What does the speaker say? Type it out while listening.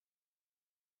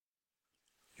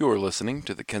You are listening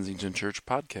to the Kensington Church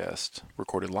Podcast,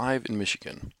 recorded live in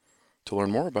Michigan. To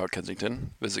learn more about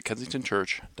Kensington, visit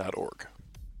kensingtonchurch.org.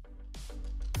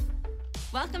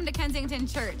 Welcome to Kensington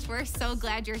Church. We're so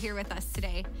glad you're here with us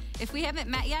today. If we haven't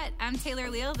met yet, I'm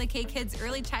Taylor Leal, the K-Kids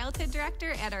Early Childhood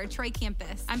Director at our Troy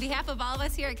campus. On behalf of all of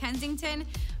us here at Kensington,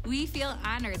 we feel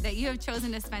honored that you have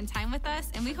chosen to spend time with us,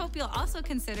 and we hope you'll also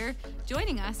consider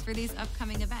joining us for these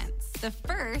upcoming events. The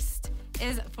first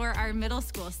is for our middle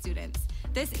school students.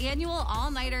 This annual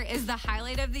all-nighter is the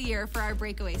highlight of the year for our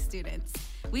breakaway students.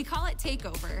 We call it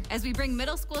Takeover, as we bring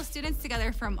middle school students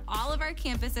together from all of our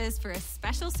campuses for a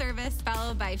special service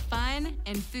followed by fun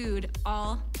and food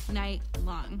all night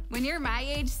long. When you're my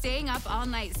age, staying up all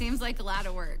night seems like a lot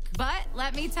of work. But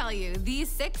let me tell you,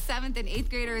 these 6th, 7th, and 8th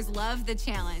graders love the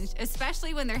challenge,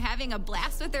 especially when they're having a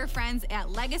blast with their friends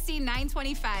at Legacy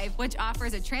 925, which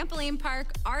offers a trampoline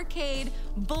park, arcade,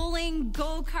 bowling,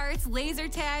 go-karts, laser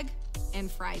tag, and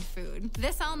fried food.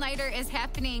 This all-nighter is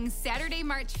happening Saturday,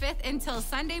 March 5th until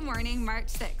Sunday morning, March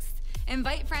 6th.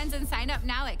 Invite friends and sign up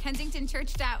now at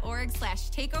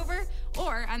kensingtonchurch.org/takeover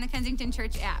or on the Kensington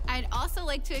Church app. I'd also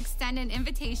like to extend an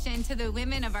invitation to the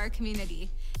women of our community.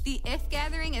 The IF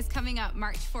Gathering is coming up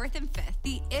March 4th and 5th.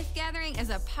 The IF Gathering is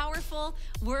a powerful,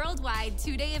 worldwide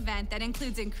 2-day event that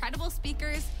includes incredible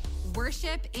speakers,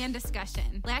 worship, and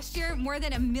discussion. Last year, more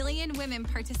than 1 million women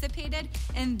participated,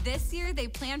 and this year they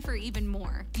plan for even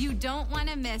more. You don't want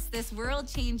to miss this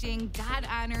world-changing,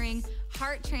 God-honoring,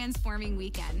 heart-transforming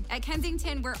weekend. At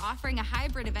Kensington, we're offering a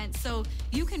hybrid event so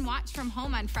you can watch from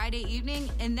home on Friday evening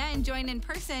and then join in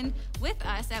person with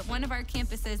us at one of our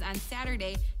campuses on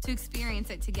Saturday to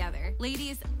experience it together.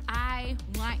 Ladies, I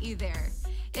want you there.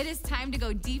 It is time to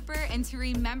go deeper and to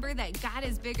remember that God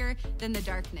is bigger than the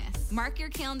darkness. Mark your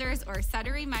calendars or set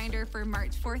a reminder for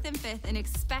March 4th and 5th and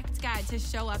expect God to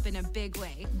show up in a big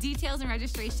way. Details and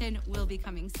registration will be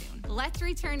coming soon. Let's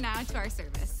return now to our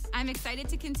service. I'm excited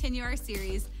to continue our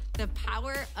series, The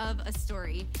Power of a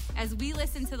Story, as we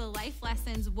listen to the life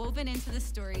lessons woven into the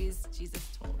stories Jesus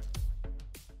told.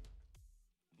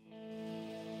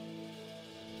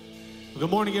 Good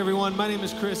morning, everyone. My name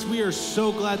is Chris. We are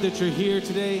so glad that you're here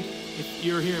today. If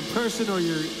you're here in person or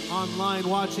you're online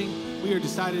watching, we're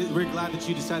glad that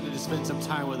you decided to spend some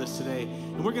time with us today.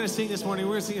 And we're going to sing this morning.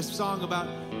 We're going to sing a song about,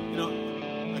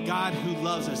 a God who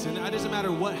loves us. And it doesn't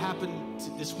matter what happened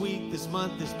this week, this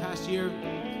month, this past year.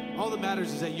 All that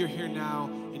matters is that you're here now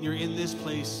and you're in this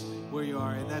place where you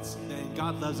are. And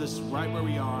God loves us right where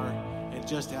we are and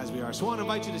just as we are. So I want to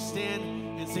invite you to stand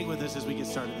and sing with us as we get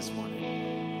started this morning.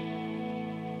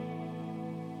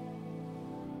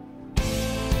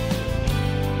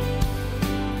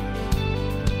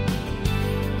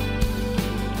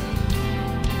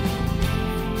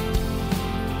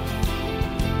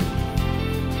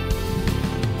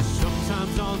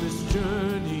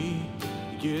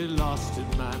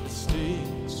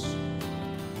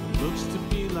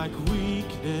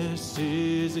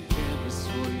 Is a canvas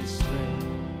for your strength.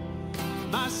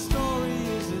 My story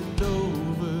isn't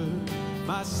over.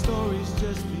 My story's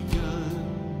just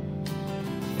begun.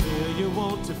 Failure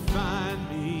won't define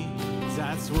me, 'cause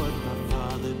that's what my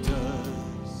Father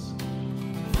does.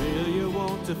 Failure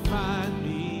won't define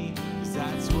me, 'cause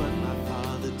that's what my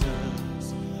Father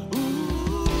does.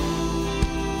 Ooh,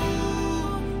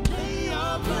 lay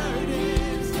your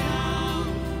burdens down.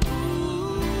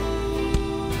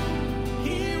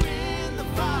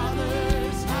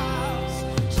 Father's house,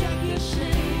 check your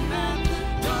shame at the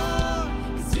door,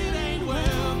 'cause it ain't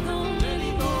welcome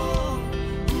anymore.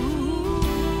 Ooh,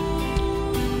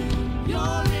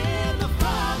 you're in the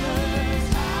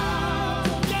Father's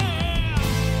house, yeah.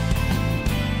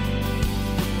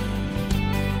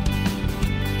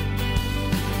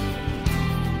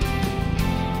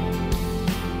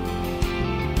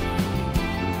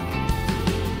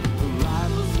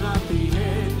 Arrival's not the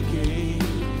end game.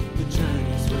 The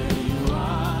journey's where you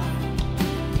are.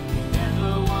 You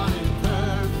never wanted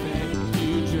perfect,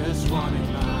 you just wanted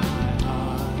my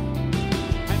heart.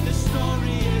 And the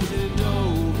story isn't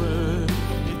over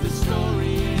if the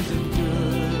story isn't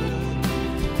good.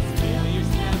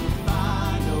 Failure's never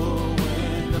final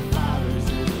when the Father's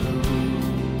in the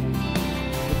room.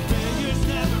 The failure's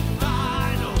never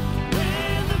final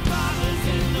when the Father's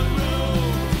in the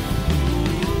room.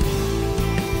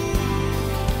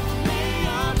 Lay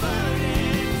your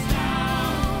burdens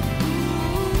down.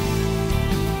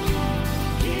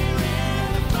 Here in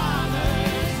the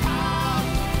Father's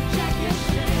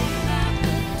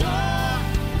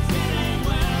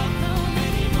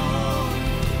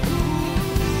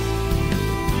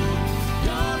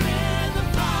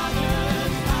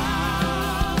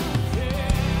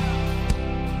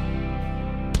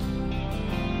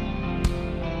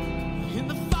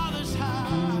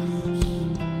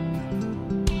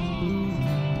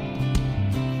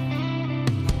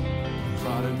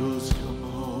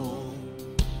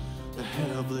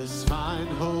helpless find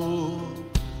hope.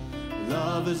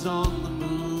 Love is on the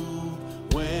move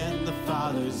when the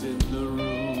Father's in the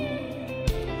room.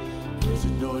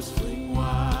 Prison doors fling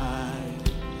wide,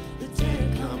 the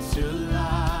dead comes to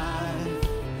life.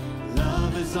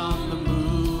 Love is on the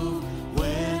move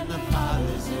when the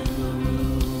Father's in the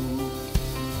room.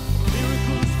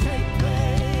 Miracles take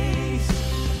place,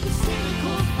 the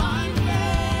cynical find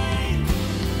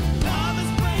faith. Love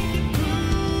is breaking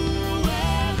through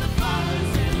when the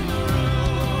Father's in the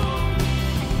room.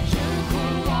 Jericho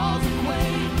walls are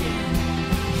quaking,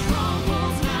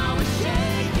 strongholds now are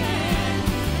shaking.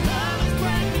 Love is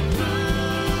breaking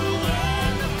through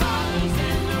when the Father's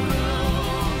in the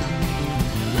room.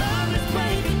 Love is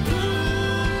breaking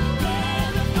through when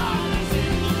the Father's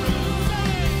in the room.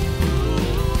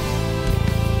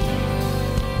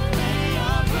 Lay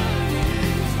your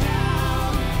burdens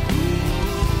down. Here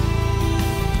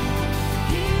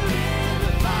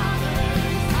in the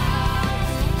Father's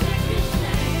house, take your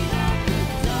shame at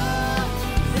the door,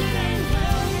 'cause it ain't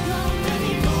welcome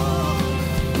anymore.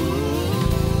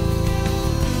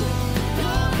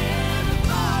 You're in the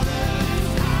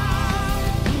Father's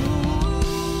house.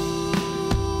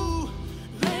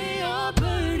 Lay your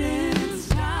burdens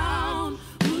down.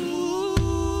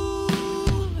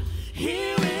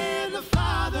 Here in the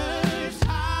Father's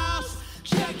house,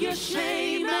 check your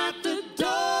shame at the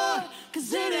door,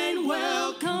 'cause it ain't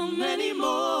welcome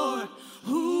anymore.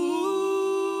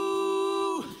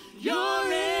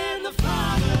 You're in the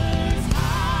Father's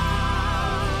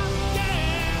house.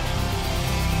 Yeah.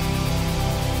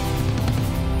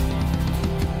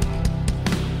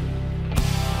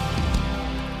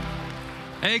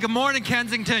 Hey, good morning,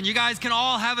 Kensington. You guys can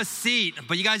all have a seat,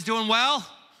 but you guys doing well?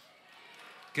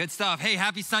 Good stuff. Hey,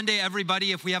 happy Sunday,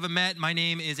 everybody. If we haven't met, my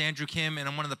name is Andrew Kim, and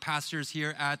I'm one of the pastors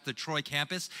here at the Troy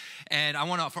campus. And I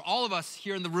want to, for all of us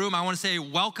here in the room, I want to say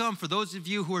welcome. For those of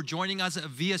you who are joining us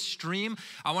via stream,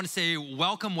 I want to say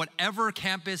welcome, whatever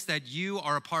campus that you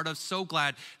are a part of. So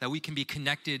glad that we can be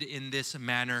connected in this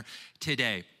manner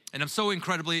today. And I'm so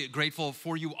incredibly grateful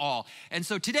for you all. And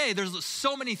so today, there's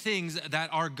so many things that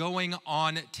are going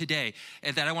on today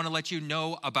and that I want to let you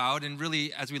know about, and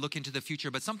really as we look into the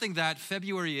future. But something that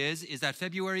February is that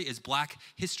February is Black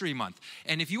History Month.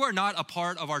 And if you are not a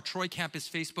part of our Troy Campus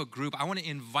Facebook group, I want to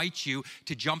invite you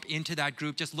to jump into that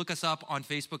group. Just look us up on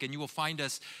Facebook and you will find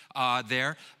us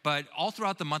there. But all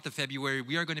throughout the month of February,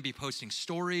 we are going to be posting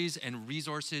stories and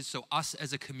resources so us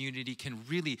as a community can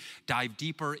really dive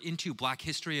deeper into Black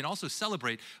history and also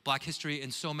celebrate Black history in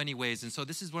so many ways. And so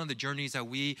this is one of the journeys that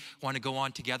we want to go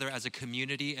on together as a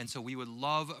community. And so we would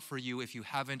love for you, if you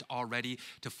haven't already,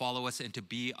 to follow us and to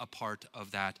be a part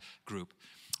of that group.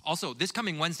 Also, this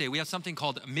coming Wednesday, we have something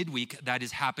called Midweek that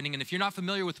is happening. And if you're not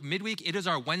familiar with Midweek, it is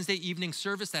our Wednesday evening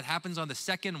service that happens on the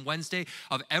second Wednesday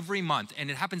of every month.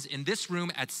 And it happens in this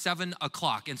room at 7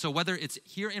 o'clock. And so whether it's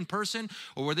here in person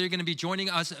or whether you're going to be joining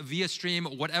us via stream,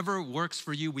 whatever works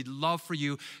for you, we'd love for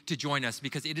you to join us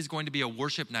because it is going to be a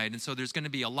worship night. And so there's going to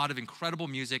be a lot of incredible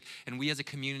music. And we as a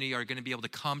community are going to be able to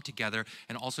come together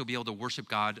and also be able to worship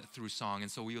God through song.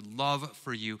 And so we would love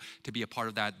for you to be a part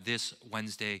of that this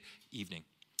Wednesday evening.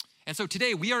 And so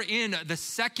today we are in the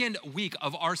second week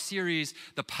of our series,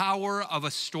 The Power of a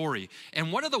Story.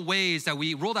 And one of the ways that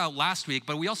we rolled out last week,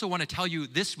 but we also want to tell you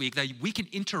this week that we can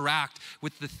interact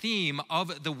with the theme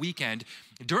of the weekend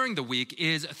during the week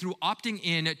is through opting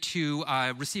in to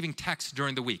receiving texts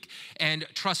during the week. And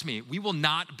trust me, we will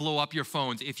not blow up your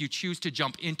phones if you choose to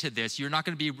jump into this. You're not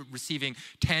going to be receiving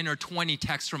 10 or 20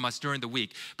 texts from us during the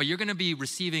week, but you're going to be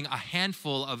receiving a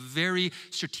handful of very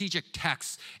strategic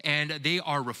texts, and they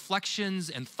are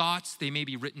reflections and thoughts. They may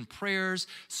be written prayers,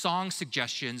 song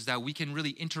suggestions that we can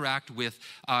really interact with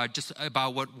just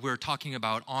about what we're talking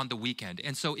about on the weekend.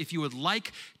 And so if you would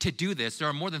like to do this, there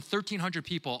are more than 1,300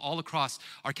 people all across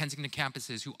our Kensington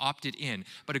campuses who opted in.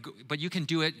 But you can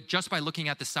do it just by looking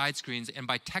at the side screens and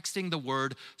by texting the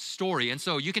word story. And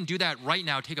so you can do that right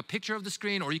now. Take a picture of the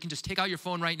screen, or you can just take out your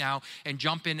phone right now and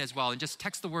jump in as well. And just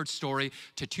text the word story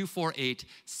to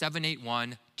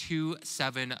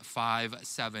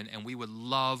 248-781-2757. And we would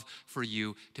love for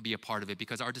you to be a part of it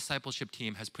because our discipleship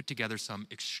team has put together some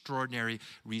extraordinary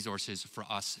resources for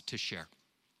us to share.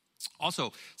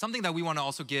 Also, something that we want to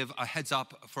also give a heads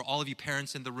up for all of you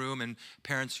parents in the room and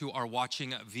parents who are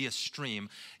watching via stream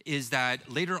is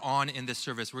that later on in this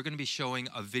service, we're going to be showing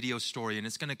a video story, and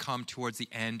it's going to come towards the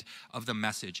end of the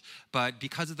message. But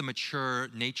because of the mature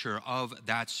nature of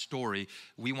that story,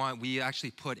 we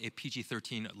actually put a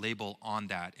PG-13 label on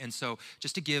that. And so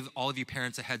just to give all of you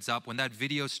parents a heads up, when that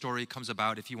video story comes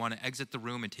about, if you want to exit the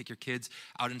room and take your kids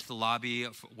out into the lobby,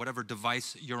 whatever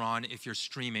device you're on, if you're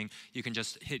streaming, you can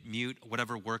just hit mute,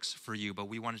 whatever works for you. But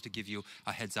we wanted to give you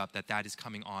a heads up that that is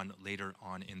coming on later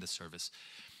on in the service.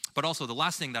 But also, the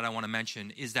last thing that I want to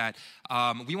mention is that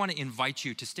we want to invite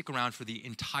you to stick around for the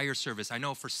entire service. I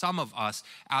know for some of us,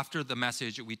 after the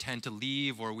message, we tend to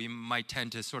leave, or we might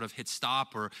tend to sort of hit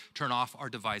stop or turn off our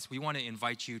device. We want to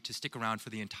invite you to stick around for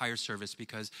the entire service,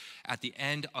 because at the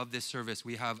end of this service,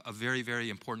 we have a very, very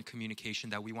important communication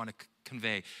that we want to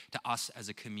convey to us as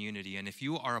a community. And if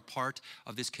you are a part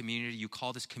of this community, you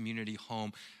call this community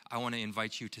home, I want to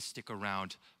invite you to stick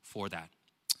around for that.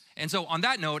 And so on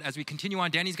that note, as we continue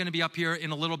on, Danny's going to be up here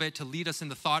in a little bit to lead us in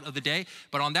the thought of the day.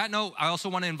 But on that note, I also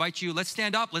want to invite you, let's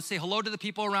stand up, let's say hello to the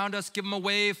people around us, give them a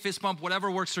wave, fist bump,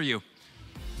 whatever works for you.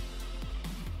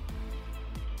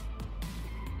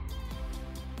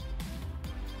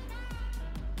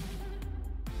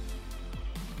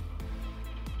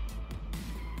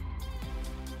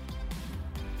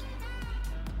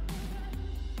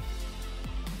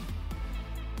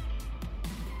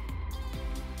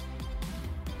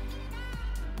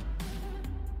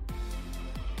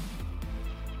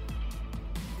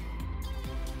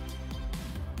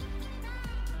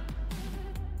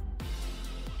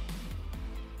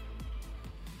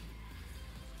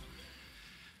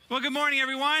 Well, good morning,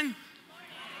 everyone. Good morning.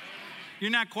 You're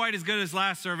not quite as good as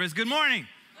last service. Good morning.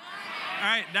 All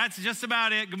right, that's just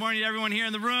about it. Good morning to everyone here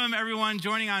in the room, everyone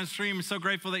joining on stream. I'm so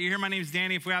grateful that you're here. My name is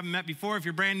Danny. If we haven't met before, if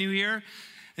you're brand new here,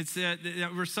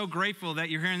 we're so grateful that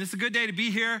you're here. And this is a good day to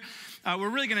be here. We're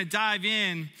really going to dive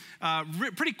in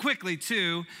pretty quickly,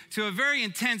 to a very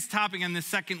intense topic in the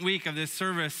second week of this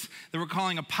service that we're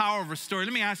calling A Power of a Story.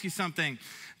 Let me ask you something.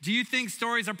 Do you think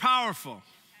stories are powerful?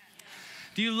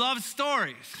 Do you love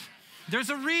stories? There's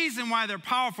a reason why they're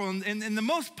powerful. And the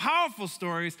most powerful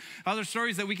stories are the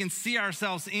stories that we can see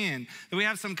ourselves in, that we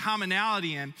have some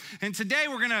commonality in. And today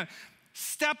we're going to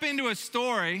step into a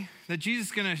story that Jesus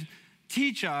is going to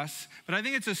teach us, but I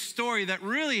think it's a story that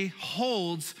really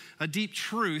holds a deep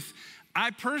truth.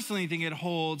 I personally think it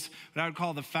holds what I would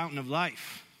call the fountain of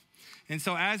life. And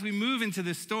so as we move into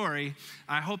this story,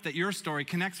 I hope that your story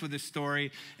connects with this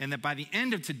story, and that by the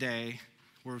end of today,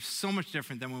 we're so much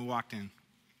different than when we walked in.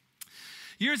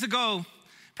 Years ago,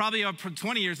 probably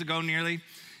 20 years ago nearly,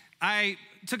 I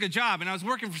took a job and I was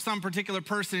working for some particular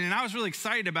person, and I was really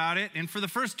excited about it. And for the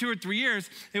first 2 or 3 years,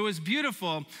 it was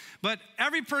beautiful. But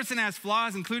every person has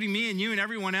flaws, including me and you and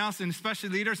everyone else, and especially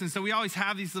leaders. And so we always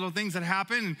have these little things that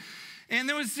happen. And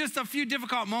there was just a few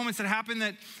difficult moments that happened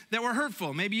that were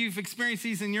hurtful. Maybe you've experienced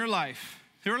these in your life.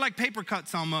 They were like paper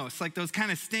cuts almost, like those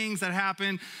kind of stings that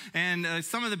happen. And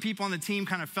some of the people on the team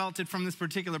kind of felt it from this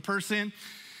particular person.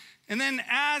 And then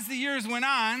as the years went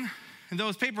on,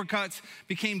 those paper cuts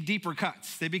became deeper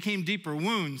cuts. They became deeper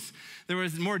wounds. There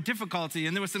was more difficulty,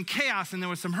 and there was some chaos, and there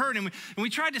was some hurt. And we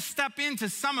tried to step into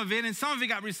some of it, and some of it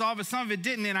got resolved, but some of it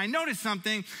didn't. And I noticed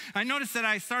something. I noticed that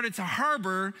I started to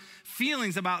harbor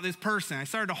feelings about this person. I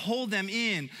started to hold them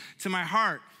in to my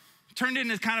heart. It turned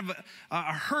into kind of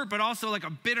a hurt, but also like a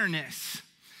bitterness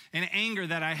and anger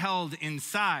that I held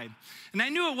inside. And I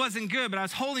knew it wasn't good, but I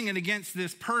was holding it against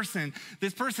this person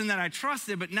that I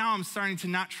trusted, but now I'm starting to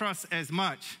not trust as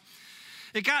much.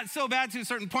 It got so bad to a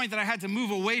certain point that I had to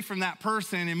move away from that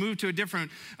person and move to a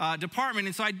different department.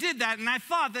 And so I did that, and I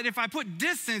thought that if I put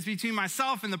distance between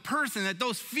myself and the person, that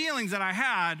those feelings that I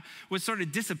had would sort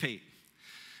of dissipate.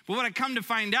 But what I come to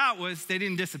find out was they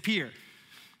didn't disappear.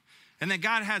 And that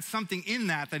God had something in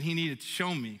that he needed to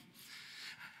show me.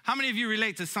 How many of you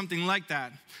relate to something like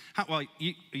that? Well,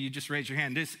 you just raise your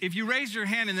hand. If you raise your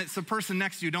hand and it's the person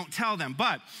next to you, don't tell them.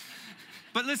 But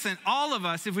listen, all of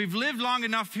us, if we've lived long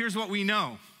enough, here's what we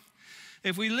know.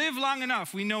 If we live long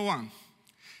enough, we know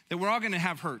that we're all going to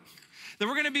have hurt. That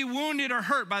we're going to be wounded or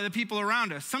hurt by the people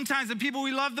around us. Sometimes the people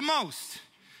we love the most,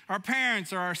 our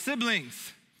parents or our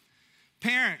siblings.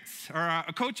 Parents, or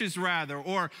coaches rather,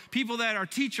 or people that are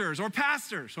teachers, or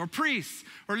pastors, or priests,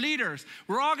 or leaders.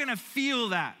 We're all going to feel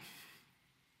that.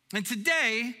 And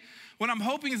today, what I'm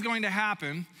hoping is going to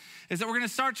happen is that we're going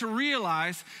to start to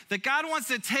realize that God wants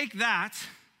to take that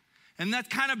and that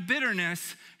kind of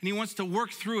bitterness, and he wants to work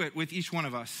through it with each one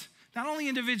of us. Not only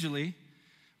individually,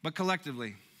 but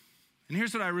collectively. And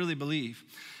here's what I really believe.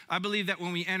 I believe that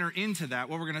when we enter into that,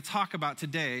 what we're going to talk about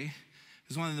today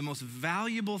is one of the most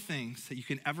valuable things that you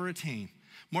can ever attain,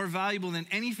 more valuable than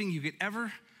anything you could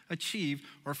ever achieve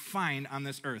or find on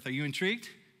this earth. Are you intrigued?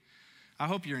 I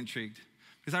hope you're intrigued,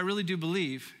 because I really do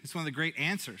believe it's one of the great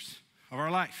answers of our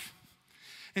life.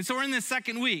 And so we're in this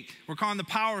second week. We're calling the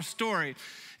Power Story.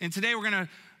 And today we're going to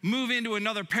move into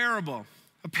another parable.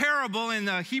 A parable in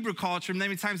the Hebrew culture,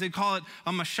 many times they call it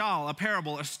a mashal, a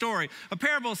parable, a story. A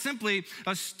parable is simply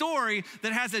a story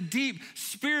that has a deep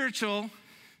spiritual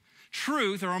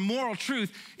truth or a moral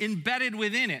truth embedded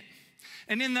within it.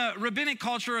 And in the rabbinic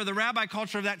culture or the rabbi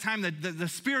culture of that time, the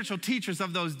spiritual teachers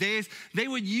of those days, they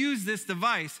would use this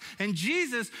device. And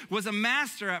Jesus was a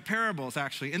master at parables,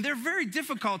 actually. And they're very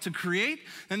difficult to create,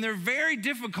 and they're very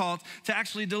difficult to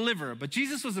actually deliver. But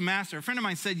Jesus was a master. A friend of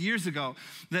mine said years ago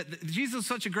that Jesus was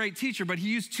such a great teacher, but he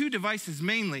used two devices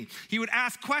mainly. He would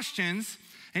ask questions,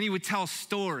 and he would tell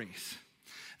stories.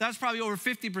 That was probably over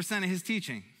 50% of his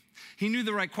teaching. He knew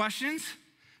the right questions,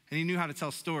 and he knew how to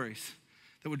tell stories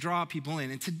that would draw people in.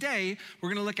 And today, we're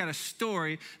going to look at a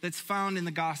story that's found in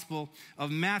the Gospel of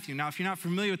Matthew. Now, if you're not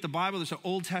familiar with the Bible, there's an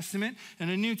Old Testament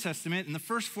and a New Testament. And the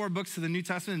first four books of the New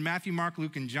Testament, in Matthew, Mark,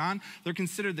 Luke, and John, they're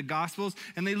considered the Gospels,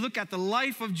 and they look at the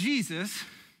life of Jesus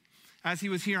as he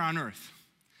was here on earth.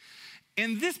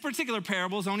 And this particular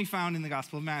parable is only found in the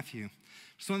Gospel of Matthew.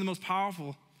 It's one of the most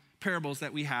powerful parables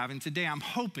that we have. And today, I'm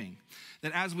hoping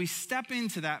that as we step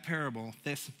into that parable,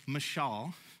 this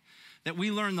mashal, that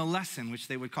we learn the lesson, which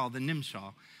they would call the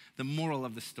nimshal, the moral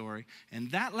of the story.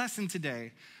 And that lesson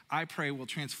today, I pray, will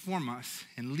transform us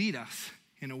and lead us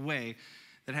in a way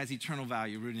that has eternal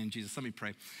value rooted in Jesus. Let me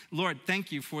pray. Lord,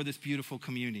 thank you for this beautiful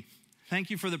community.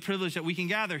 Thank you for the privilege that we can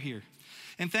gather here.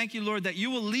 And thank you, Lord, that you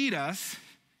will lead us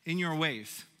in your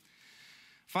ways.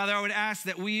 Father, I would ask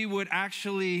that we would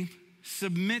actually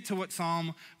submit to what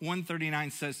Psalm 139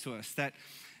 says to us, that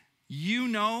you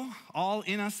know all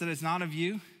in us that is not of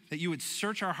you, that you would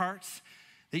search our hearts,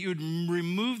 that you would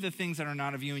remove the things that are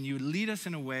not of you, and you would lead us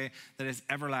in a way that is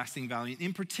everlasting value.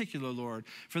 In particular, Lord,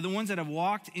 for the ones that have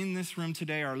walked in this room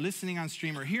today, are listening on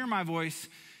stream, or hear my voice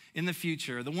in the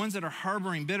future, the ones that are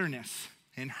harboring bitterness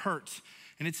and hurt,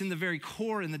 and it's in the very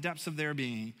core, in the depths of their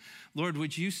being, Lord,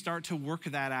 would you start to work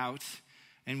that out,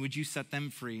 and would you set them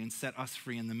free and set us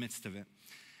free in the midst of it?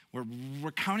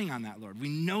 We're counting on that, Lord. We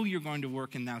know you're going to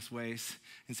work in those ways.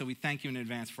 And so we thank you in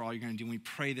advance for all you're going to do. And we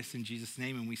pray this in Jesus'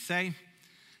 name. And we say,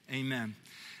 amen.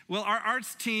 Well, our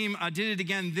arts team did it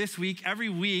again this week. Every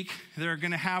week, they're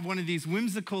going to have one of these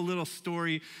whimsical little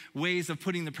story ways of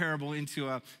putting the parable into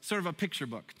a sort of a picture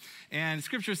book. And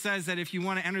scripture says that if you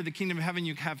want to enter the kingdom of heaven,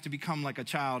 you have to become like a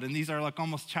child. And these are like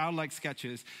almost childlike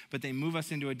sketches, but they move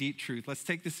us into a deep truth. Let's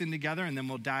take this in together, and then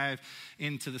we'll dive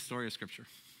into the story of scripture.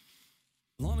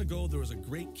 Long ago, there was a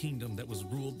great kingdom that was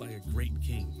ruled by a great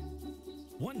king.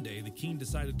 One day, the king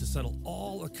decided to settle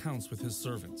all accounts with his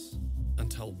servants,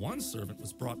 until one servant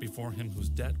was brought before him whose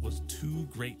debt was too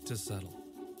great to settle.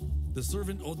 The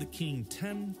servant owed the king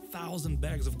 10,000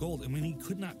 bags of gold, and when he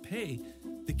could not pay,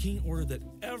 the king ordered that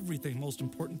everything most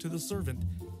important to the servant,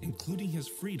 including his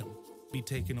freedom, be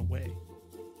taken away.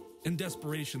 In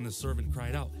desperation, the servant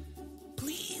cried out,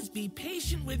 "Please be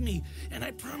patient with me, and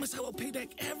I promise I will pay back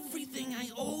everything I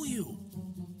owe you."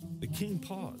 The king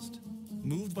paused.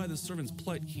 Moved by the servant's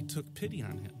plight, he took pity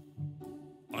on him.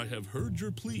 "I have heard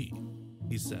your plea,"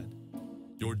 he said.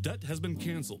 "Your debt has been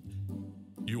canceled.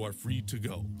 You are free to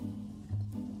go."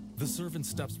 The servant's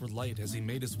steps were light as he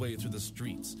made his way through the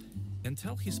streets,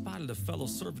 until he spotted a fellow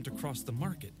servant across the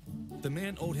market. The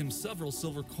man owed him several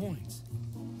silver coins.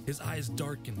 His eyes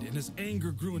darkened, and his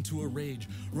anger grew into a rage.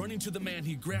 Running to the man,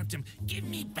 he grabbed him. "Give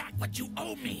me back what you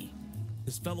owe me!"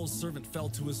 His fellow servant fell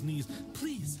to his knees.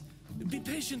 "Please, be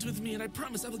patient with me, and I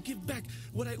promise I will give back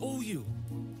what I owe you."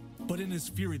 But in his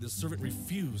fury, the servant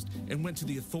refused and went to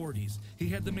the authorities. He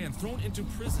had the man thrown into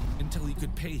prison until he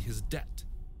could pay his debt.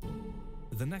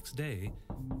 The next day,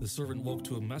 the servant woke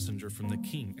to a messenger from the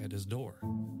king at his door.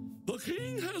 "The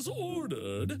king has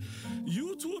ordered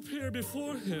you to appear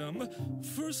before him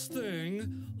first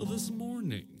thing this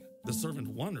morning." The servant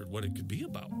wondered what it could be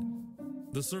about.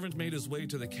 The servant made his way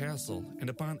to the castle, and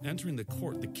upon entering the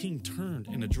court, the king turned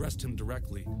and addressed him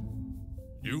directly.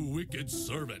 "You wicked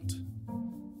servant!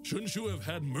 Shouldn't you have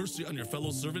had mercy on your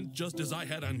fellow servant just as I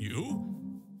had on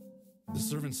you?" The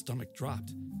servant's stomach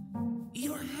dropped.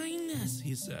 "Your Highness,"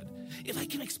 he said, "if I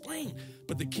can explain."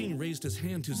 But the king raised his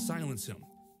hand to silence him.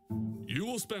 "You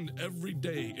will spend every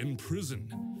day in prison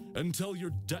until your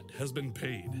debt has been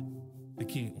paid," the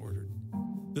king ordered.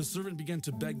 The servant began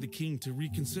to beg the king to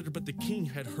reconsider, but the king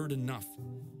had heard enough.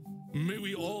 "May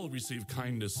we all receive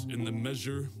kindness in the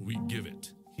measure we give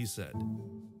it," he said.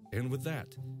 And with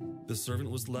that, the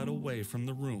servant was led away from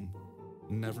the room,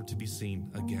 never to be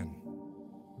seen again.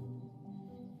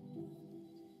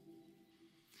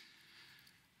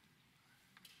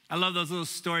 I love those little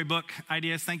storybook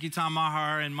ideas. Thank you, Tom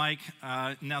Maher and Mike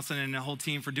Nelson and the whole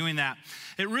team for doing that.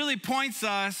 It really points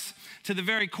us to the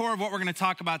very core of what we're going to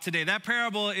talk about today. That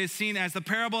parable is seen as the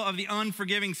parable of the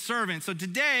unforgiving servant. So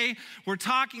today, we're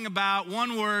talking about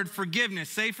one word, forgiveness.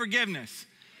 Say forgiveness.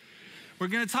 We're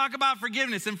going to talk about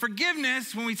forgiveness. And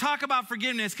forgiveness, when we talk about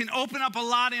forgiveness, can open up a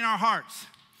lot in our hearts.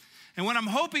 And what I'm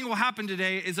hoping will happen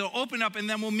today is it'll open up and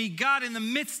then we'll meet God in the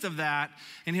midst of that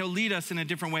and he'll lead us in a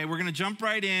different way. We're going to jump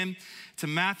right in to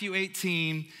Matthew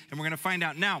 18 and we're going to find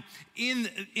out. Now, in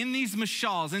these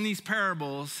mashals, in these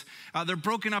parables, they're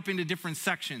broken up into different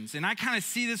sections. And I kind of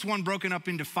see this one broken up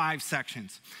into 5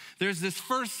 sections. There's this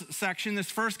first section, this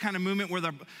first kind of movement where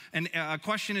a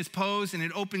question is posed and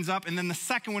it opens up. And then the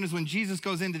second one is when Jesus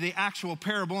goes into the actual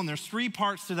parable. And there's 3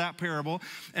 parts to that parable.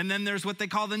 And then there's what they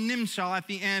call the nimshal at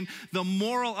the end, the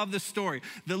moral of the story,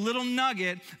 the little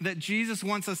nugget that Jesus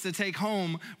wants us to take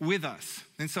home with us.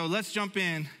 And so let's jump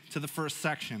in to the first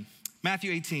section.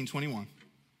 Matthew 18:21.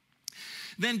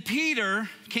 Then Peter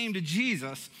came to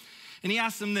Jesus and he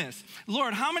asked him this,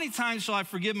 Lord, how many times shall I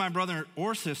forgive my brother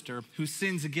or sister who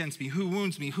sins against me, who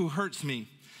wounds me, who hurts me?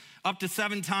 Up to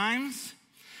 7 times?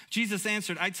 Jesus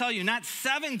answered, I tell you, not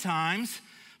 7 times,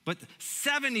 but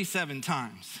 77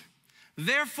 times.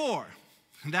 Therefore,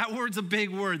 that word's a big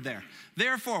word there.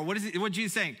 Therefore, what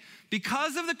Jesus saying?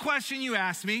 Because of the question you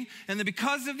asked me, and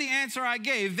because of the answer I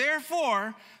gave,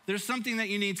 therefore, there's something that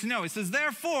you need to know. It says,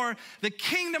 therefore, the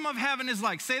kingdom of heaven is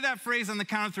like. Say that phrase on the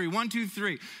count of 3. 1, 2,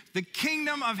 3. The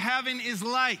kingdom of heaven is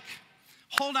like.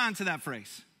 Hold on to that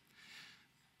phrase.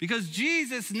 Because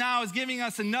Jesus now is giving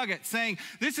us a nugget saying,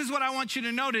 this is what I want you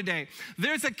to know today.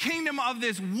 There's a kingdom of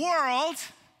this world,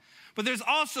 but there's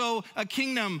also a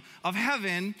kingdom of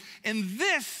heaven. And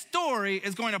this story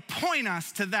is going to point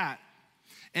us to that.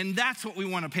 And that's what we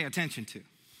want to pay attention to.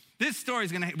 This story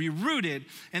is going to be rooted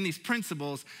in these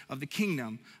principles of the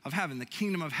kingdom of heaven. The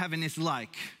kingdom of heaven is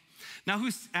like. Now,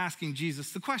 who's asking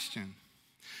Jesus the question?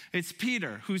 It's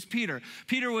Peter. Who's Peter?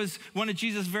 Peter was one of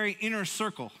Jesus' very inner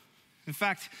circle. In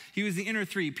fact, he was the inner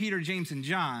 3, Peter, James, and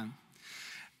John.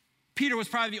 Peter was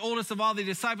probably the oldest of all the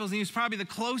disciples, and he was probably the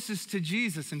closest to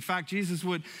Jesus. In fact, Jesus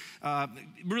would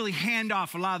really hand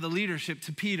off a lot of the leadership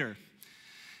to Peter.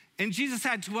 And Jesus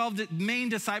had 12 main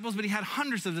disciples, but he had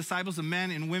hundreds of disciples of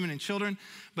men and women and children.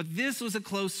 But this was a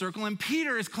close circle. And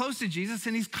Peter is close to Jesus,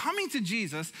 and he's coming to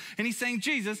Jesus, and he's saying,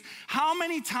 Jesus, how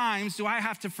many times do I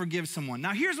have to forgive someone?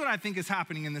 Now, here's what I think is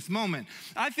happening in this moment.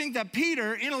 I think that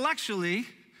Peter intellectually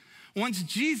wants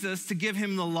Jesus to give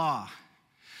him the law.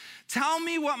 Tell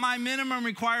me what my minimum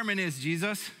requirement is,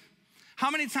 Jesus.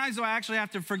 How many times do I actually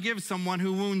have to forgive someone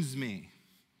who wounds me?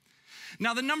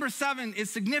 Now, the number 7 is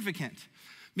significant.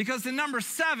 Because the number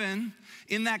 7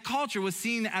 in that culture was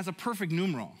seen as a perfect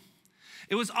numeral.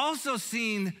 It was also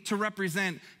seen to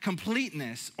represent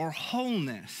completeness or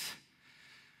wholeness.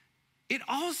 It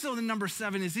also, the number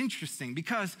 7 is interesting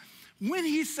because when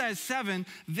he says 7,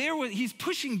 he's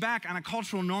pushing back on a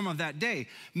cultural norm of that day.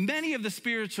 Many of the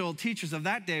spiritual teachers of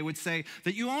that day would say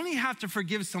that you only have to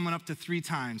forgive someone up to 3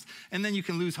 times and then you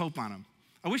can lose hope on them.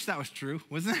 I wish that was true,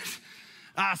 wasn't it?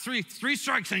 3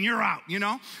 strikes and you're out, you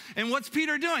know? And what's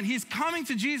Peter doing? He's coming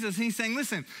to Jesus and he's saying,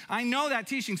 listen, I know that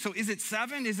teaching. So is it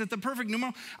 7? Is it the perfect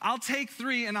numeral? I'll take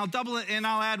 3 and I'll double it and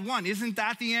I'll add 1. Isn't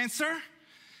that the answer?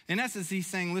 In essence, he's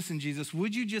saying, listen, Jesus,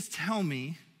 would you just tell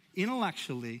me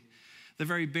intellectually the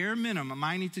very bare minimum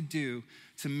I need to do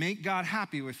to make God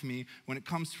happy with me when it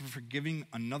comes to forgiving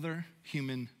another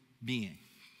human being?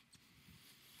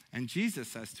 And Jesus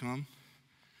says to him,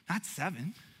 not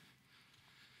 7.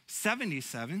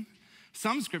 77.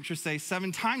 Some scriptures say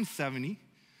 7 times 70.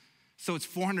 So it's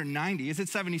 490. Is it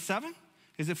 77?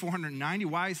 Is it 490?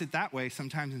 Why is it that way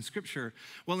sometimes in scripture?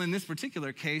 Well, in this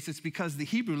particular case, it's because the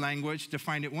Hebrew language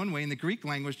defined it one way and the Greek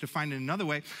language defined it another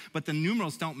way, but the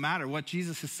numerals don't matter. What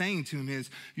Jesus is saying to him is,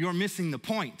 you're missing the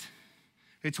point.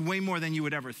 It's way more than you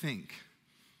would ever think.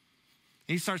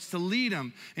 He starts to lead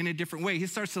him in a different way. He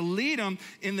starts to lead him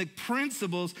in the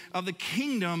principles of the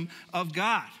kingdom of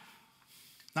God.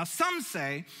 Now, some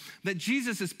say that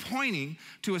Jesus is pointing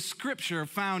to a scripture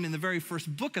found in the very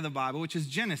first book of the Bible, which is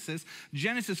Genesis.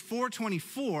 Genesis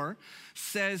 4:24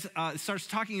 says, starts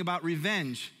talking about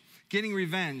revenge, getting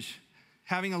revenge,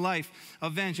 having a life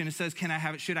of vengeance. And it says,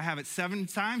 should I have it 7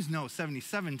 times? No,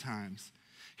 77 times.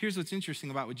 Here's what's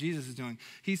interesting about what Jesus is doing.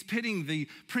 He's pitting the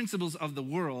principles of the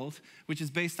world, which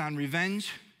is based on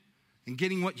revenge and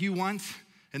getting what you want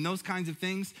and those kinds of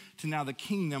things to now the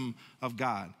kingdom of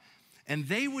God. And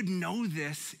they would know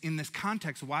this in this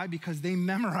context. Why? Because they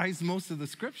memorized most of the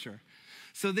scripture.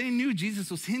 So they knew Jesus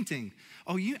was hinting,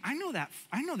 oh, I know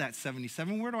that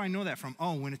 77. Where do I know that from?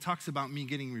 Oh, when it talks about me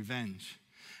getting revenge.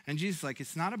 And Jesus is like,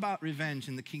 it's not about revenge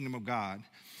in the kingdom of God.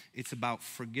 It's about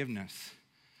forgiveness.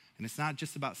 And it's not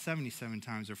just about 77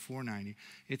 times or 490.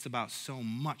 It's about so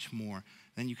much more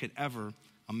than you could ever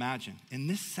imagine. And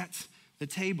this sets the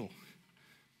table.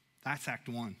 That's Act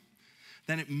 1.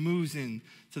 Then it moves into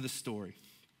the story.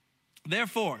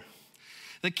 Therefore,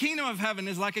 the kingdom of heaven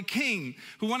is like a king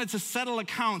who wanted to settle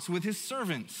accounts with his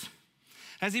servants.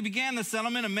 As he began the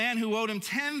settlement, a man who owed him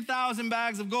 10,000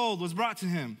 bags of gold was brought to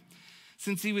him.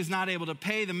 Since he was not able to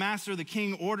pay, the master of the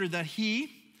king ordered that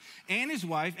he and his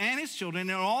wife and his children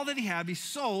and all that he had be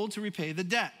sold to repay the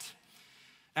debt.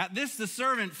 At this, the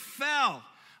servant fell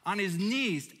on his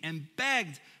knees and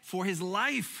begged for his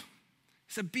life.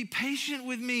 He said, be patient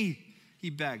with me, he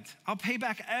begged. I'll pay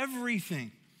back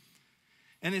everything.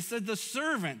 And it said the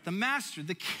servant, the master,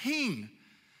 the king,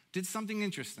 did something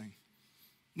interesting.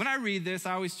 When I read this,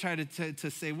 I always try to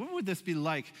say, what would this be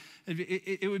like?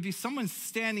 It would be someone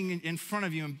standing in front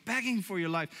of you and begging for your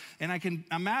life. And I can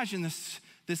imagine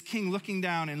this king looking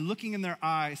down and looking in their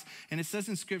eyes. And it says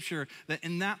in scripture that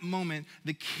in that moment,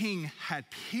 the king had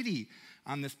pity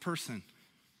on this person.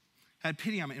 Had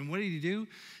pity on him. And what did he do?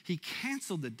 He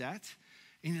canceled the debt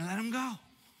and he let him go.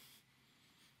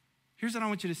 Here's what I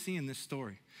want you to see in this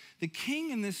story. The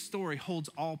king in this story holds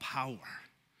all power.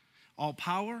 All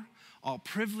power, all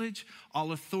privilege,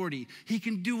 all authority. He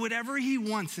can do whatever he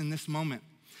wants in this moment.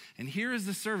 And here is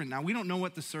the servant. Now, we don't know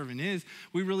what the servant is.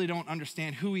 We really don't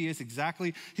understand who he is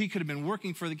exactly. He could have been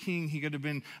working for the king. He could have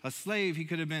been a slave. He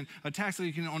could have been a tax collector.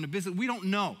 He could have owned a business. We don't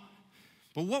know.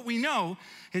 But what we know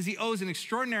is he owes an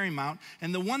extraordinary amount,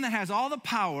 and the one that has all the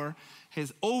power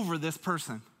is over this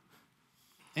person.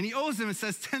 And he owes him, it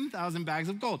says, 10,000 bags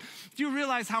of gold. Do you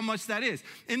realize how much that is?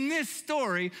 In this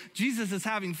story, Jesus is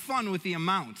having fun with the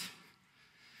amount.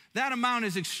 That amount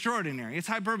is extraordinary. It's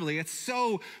hyperbole. It's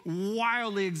so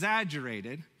wildly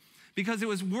exaggerated because it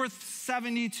was worth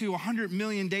 70 to 100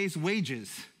 million days'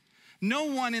 wages. No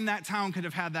one in that town could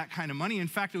have had that kind of money. In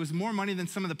fact, it was more money than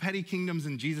some of the petty kingdoms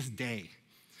in Jesus' day.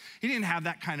 He didn't have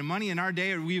that kind of money. In our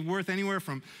day, we're worth anywhere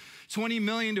from 20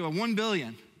 million to $1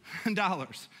 billion.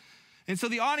 And so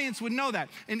the audience would know that.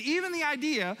 And even the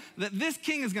idea that this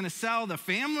king is going to sell the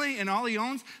family and all he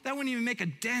owns, that wouldn't even make a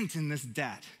dent in this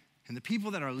debt. And the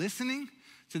people that are listening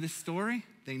to this story,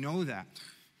 they know that.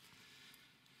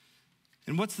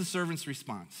 And what's the servant's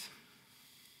response?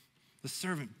 The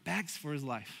servant begs for his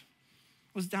life.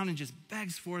 Goes down and just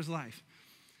begs for his life.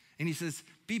 And he says,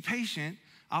 be patient,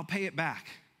 I'll pay it back.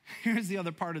 Here's the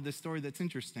other part of this story that's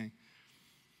interesting.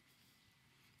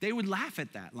 They would laugh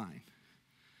at that line.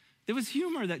 There was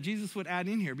humor that Jesus would add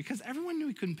in here because everyone knew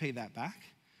he couldn't pay that back.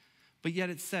 But yet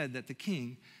it said that the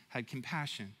king had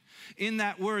compassion. In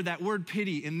that word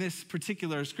pity in this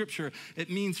particular scripture, it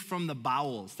means from the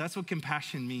bowels. That's what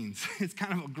compassion means. It's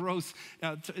kind of a gross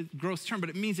term, but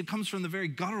it means it comes from the very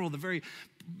guttural, the very,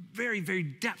 very, very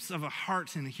depths of a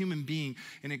heart and a human being.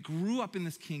 And it grew up in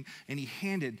this king, and he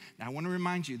handed. Now, I want to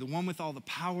remind you, the one with all the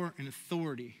power and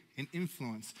authority and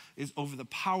influence is over the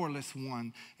powerless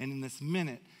one. And in this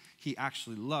minute, he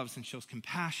actually loves and shows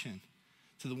compassion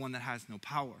to the one that has no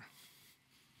power.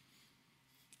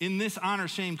 In this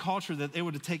honor-shame culture that they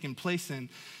would have taken place in,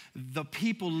 the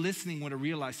people listening would have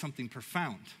realized something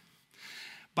profound.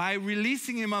 By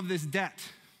releasing him of this debt,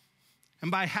 and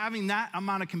by having that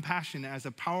amount of compassion as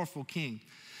a powerful king,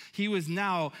 he was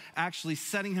now actually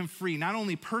setting him free, not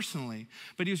only personally,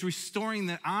 but he was restoring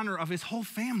the honor of his whole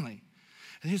family,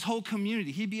 his whole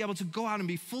community. He'd be able to go out and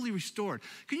be fully restored.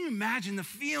 Can you imagine the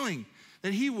feeling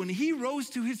that when he rose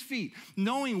to his feet,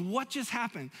 knowing what just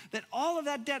happened, that all of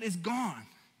that debt is gone,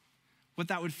 what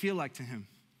that would feel like to him?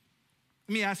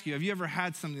 Let me ask you, have you ever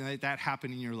had something like that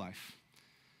happen in your life?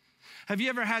 Have you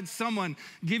ever had someone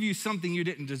give you something you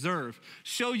didn't deserve,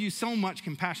 show you so much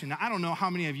compassion? Now, I don't know how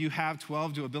many of you have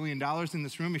 $12 to $1 billion in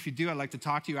this room. If you do, I'd like to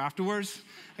talk to you afterwards.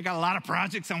 I got a lot of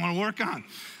projects I want to work on.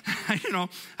 I don't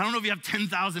know if you have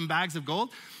 10,000 bags of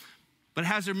gold, but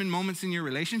has there been moments in your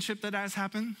relationship that has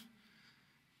happened?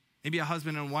 Maybe a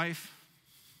husband and wife.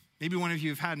 Maybe one of you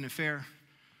have had an affair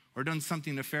or done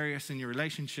something nefarious in your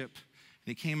relationship,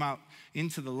 and it came out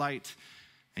into the light,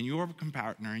 and your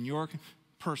partner and your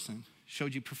person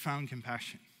showed you profound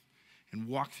compassion and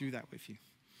walked through that with you.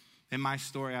 In my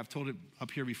story, I've told it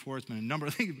up here before, it's been a number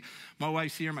of things. My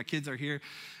wife's here, my kids are here.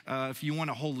 If you want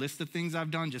a whole list of things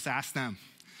I've done, just ask them.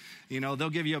 they'll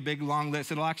give you a big long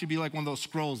list. It'll actually be like one of those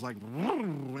scrolls, like,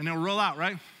 and it'll roll out,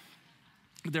 right?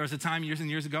 There was a time years and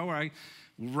years ago where I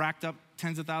racked up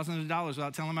tens of thousands of dollars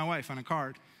without telling my wife on a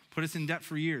card, put us in debt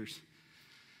for years.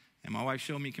 And my wife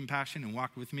showed me compassion and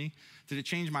walked with me. Did it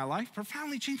change my life?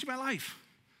 Profoundly changed my life,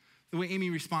 the way Amy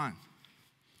responded.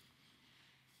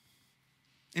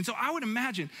 And so I would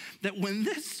imagine that when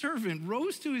this servant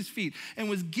rose to his feet and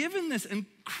was given this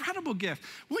incredible gift,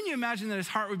 wouldn't you imagine that his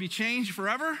heart would be changed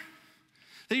forever?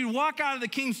 That he'd walk out of the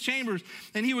king's chambers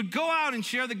and he would go out and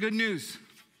share the good news.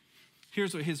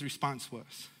 Here's what his response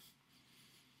was.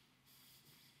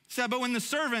 He said, but when the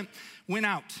servant went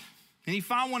out and he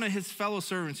found one of his fellow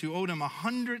servants who owed him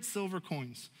 100 silver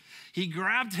coins, he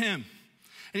grabbed him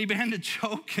and he began to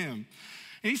choke him.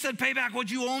 And he said, pay back what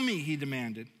you owe me, he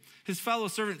demanded. His fellow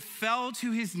servant fell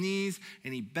to his knees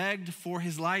and he begged for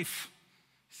his life.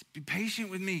 He said, be patient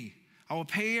with me. I will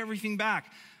pay everything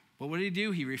back. But what did he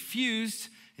do? He refused,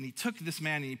 and he took this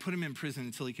man and he put him in prison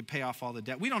until he could pay off all the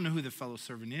debt. We don't know who the fellow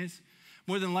servant is.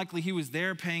 More than likely, he was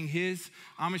there paying his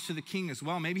homage to the king as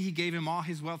well. Maybe he gave him all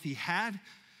his wealth he had.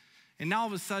 And now all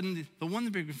of a sudden, the one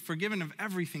that been forgiven of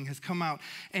everything has come out,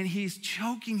 and he's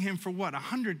choking him for what?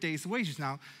 100 days' wages.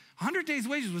 Now, 100 days'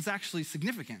 wages was actually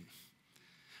significant.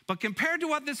 But compared to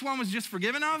what this one was just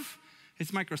forgiven of,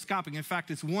 it's microscopic. In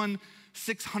fact, it's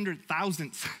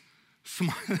 1/600,000th.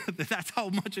 That's how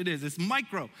much it is. It's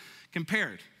micro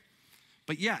compared.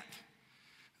 But yet,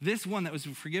 this one that was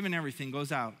forgiven everything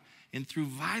goes out and through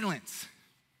violence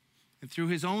and through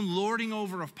his own lording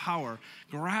over of power,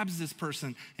 grabs this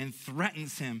person and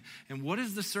threatens him. And what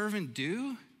does the servant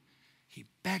do? He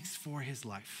begs for his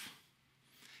life.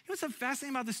 You know what's so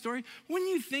fascinating about this story? Wouldn't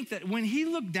you think that when he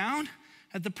looked down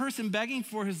at the person begging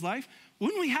for his life,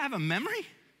 wouldn't we have a memory?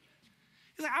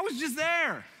 He's like, I was just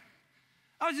there.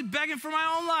 I was just begging for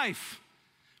my own life.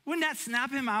 Wouldn't that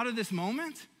snap him out of this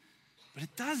moment? But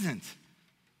it doesn't.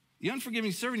 The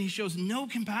unforgiving servant, he shows no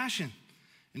compassion.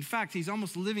 In fact, he's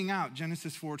almost living out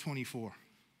Genesis 4:24.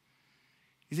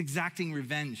 He's exacting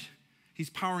revenge. He's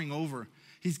powering over.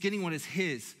 He's getting what is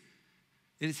his.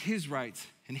 It is his rights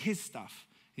and his stuff.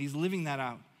 And he's living that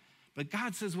out. But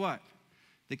God says what?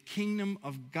 The kingdom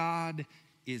of God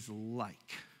is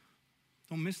like.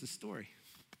 Don't miss the story.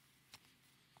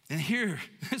 And here,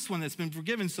 this one that's been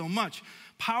forgiven so much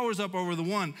powers up over the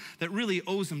one that really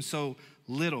owes him so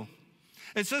little.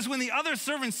 It says when the other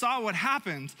servants saw what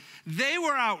happened, they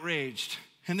were outraged.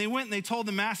 And they went and they told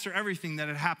the master everything that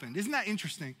had happened. Isn't that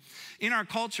interesting? In our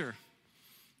culture,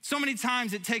 so many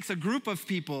times it takes a group of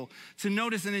people to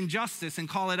notice an injustice and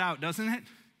call it out, doesn't it?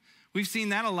 We've seen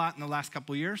that a lot in the last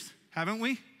couple of years, haven't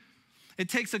we? It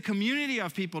takes a community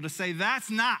of people to say, that's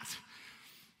not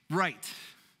right.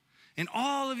 And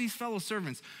all of these fellow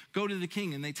servants go to the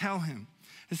king and they tell him.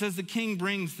 It says the king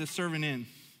brings the servant in.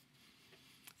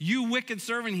 You wicked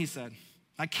servant, he said,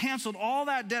 I canceled all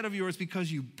that debt of yours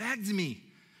because you begged me.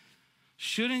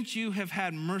 Shouldn't you have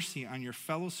had mercy on your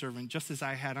fellow servant just as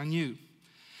I had on you?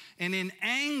 And in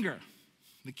anger,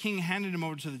 the king handed him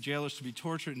over to the jailers to be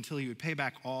tortured until he would pay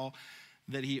back all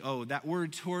that he owed. That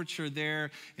word torture there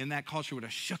in that culture would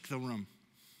have shook the room,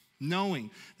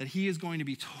 knowing that he is going to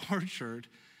be tortured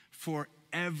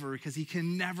forever because he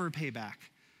can never pay back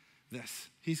this.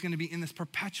 He's going to be in this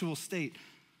perpetual state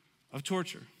of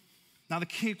torture. Now,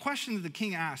 the question that the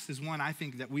king asked is one I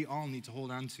think that we all need to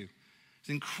hold on to. It's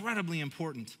incredibly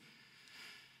important.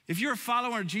 If you're a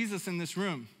follower of Jesus in this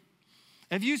room,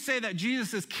 if you say that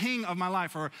Jesus is king of my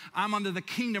life, or I'm under the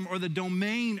kingdom or the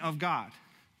domain of God,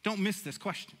 don't miss this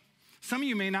question. Some of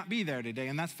you may not be there today,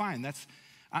 and that's fine.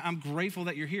 I'm grateful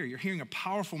that you're here. You're hearing a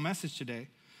powerful message today.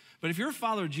 But if you're a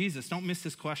follower of Jesus, don't miss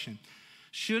this question.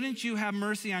 Shouldn't you have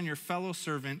mercy on your fellow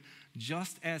servant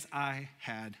just as I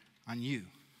had on you?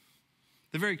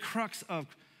 The very crux of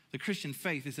the Christian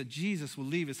faith is that Jesus will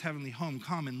leave his heavenly home,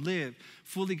 come and live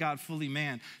fully God, fully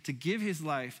man, to give his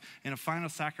life in a final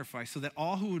sacrifice so that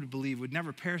all who would believe would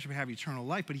never perish but have eternal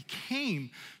life. But he came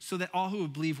so that all who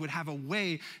would believe would have a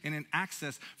way and an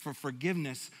access for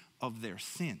forgiveness of their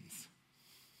sins.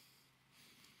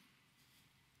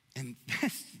 And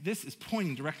this is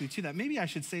pointing directly to that. Maybe I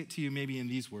should say it to you maybe in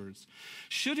these words.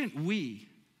 Shouldn't we,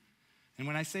 and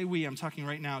when I say we, I'm talking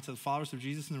right now to the followers of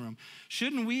Jesus in the room,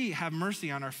 shouldn't we have mercy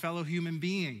on our fellow human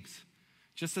beings,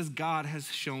 just as God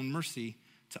has shown mercy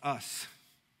to us?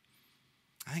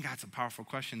 I think that's a powerful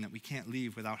question that we can't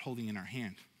leave without holding in our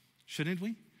hand. Shouldn't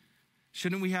we?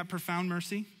 Shouldn't we have profound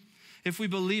mercy? If we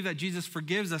believe that Jesus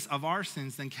forgives us of our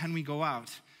sins, then can we go out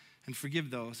and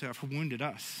forgive those who have wounded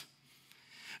us?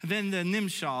 Then the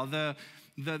Nimshal,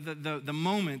 the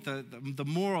moment, the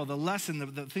moral, the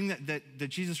lesson, the thing that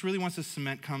Jesus really wants to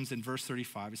cement comes in verse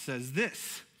 35. It says,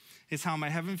 "This is how my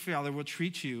heavenly Father will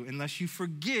treat you unless you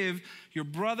forgive your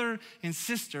brother and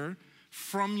sister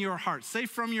from your heart." Say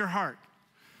from your heart.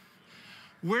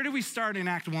 Where do we start in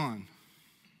Act 1?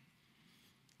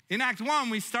 In Act 1,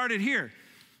 we started here.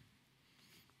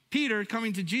 Peter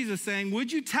coming to Jesus saying,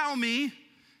 "Would you tell me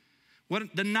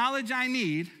what the knowledge I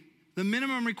need, the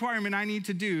minimum requirement I need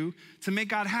to do to make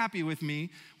God happy with me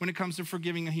when it comes to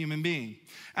forgiving a human being?"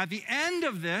 At the end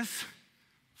of this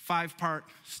 5-part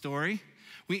story,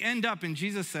 we end up and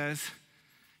Jesus says,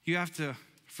 you have to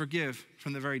forgive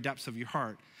from the very depths of your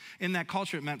heart. In that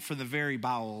culture, it meant for the very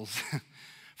bowels,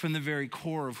 from the very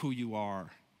core of who you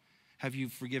are. Have you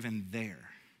forgiven there?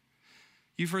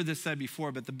 You've heard this said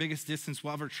before, but the biggest distance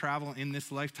we'll ever travel in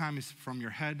this lifetime is from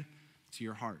your head to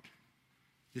your heart,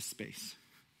 this space.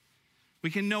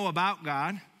 We can know about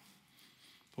God,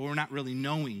 but we're not really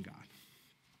knowing God.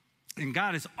 And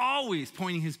God is always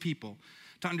pointing his people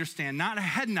to understand not a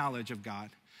head knowledge of God,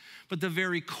 but the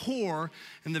very core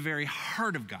and the very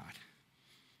heart of God.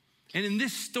 And in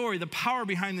this story, the power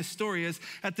behind this story is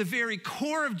at the very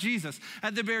core of Jesus,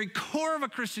 at the very core of a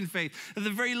Christian faith, at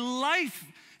the very life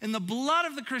and the blood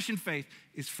of the Christian faith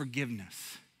is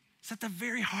forgiveness. It's at the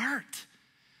very heart.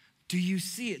 Do you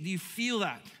see it? Do you feel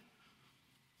that?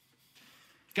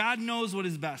 God knows what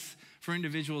is best for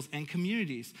individuals and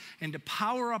communities. And to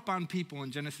power up on people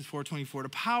in Genesis 4:24, to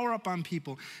power up on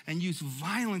people and use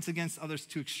violence against others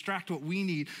to extract what we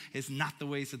need is not the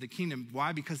ways of the kingdom.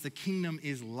 Why? Because the kingdom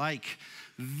is like.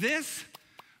 This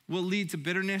will lead to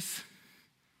bitterness,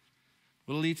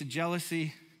 will lead to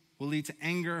jealousy, will lead to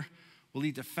anger, will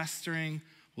lead to festering,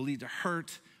 will lead to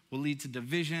hurt, will lead to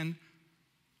division.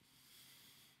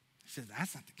 He says,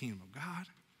 that's not the kingdom of God.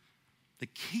 The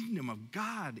kingdom of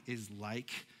God is like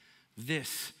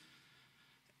this.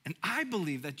 And I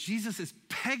believe that Jesus is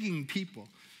pegging people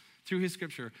through his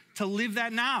scripture to live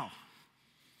that now,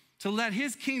 to let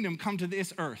his kingdom come to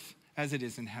this earth as it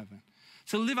is in heaven,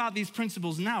 to live out these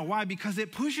principles now. Why? Because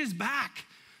it pushes back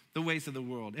the ways of the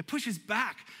world. It pushes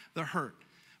back the hurt.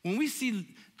 When we see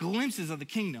glimpses of the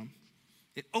kingdom,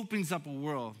 it opens up a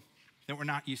world that we're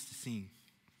not used to seeing.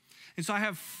 And so I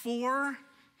have 4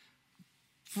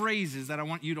 phrases that I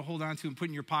want you to hold on to and put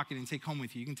in your pocket and take home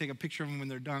with you. You can take a picture of them when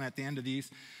they're done at the end of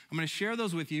these. I'm going to share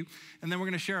those with you, and then we're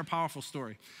going to share a powerful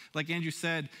story. Like Andrew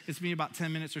said, it's been about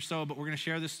 10 minutes or so, but we're going to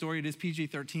share this story. It is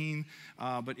PG-13,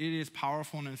 but it is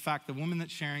powerful. And in fact, the woman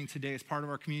that's sharing today is part of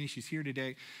our community. She's here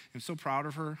today. I'm so proud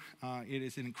of her. It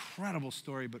is an incredible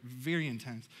story, but very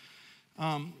intense.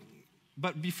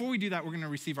 But before we do that, we're going to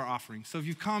receive our offering. So if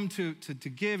you've come to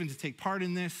give and to take part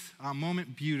in this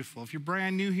moment, beautiful. If you're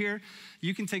brand new here,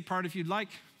 you can take part if you'd like.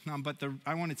 But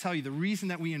I want to tell you, the reason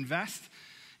that we invest,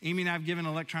 Amy and I have given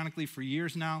electronically for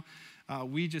years now.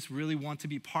 We just really want to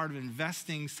be part of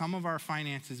investing some of our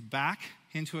finances back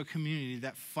into a community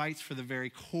that fights for the very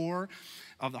core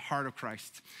of the heart of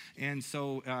Christ. And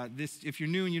so if you're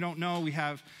new and you don't know, we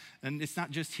have, and it's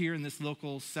not just here in this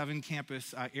local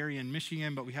 7-campus area in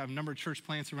Michigan, but we have a number of church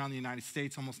plants around the United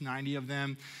States, almost 90 of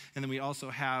them. And then we also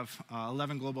have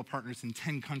 11 global partners in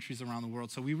 10 countries around the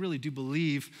world. So we really do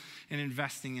believe in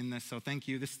investing in this. So thank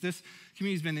you. This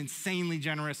community's been insanely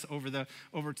generous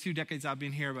over 2 decades I've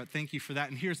been here, but thank you for that.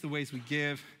 And here's the ways we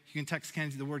give. You can text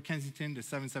the word Kensington to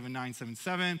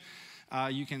 77977.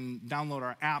 You can download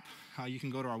our app. You can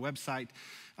go to our website.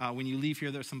 When you leave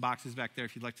here, there's some boxes back there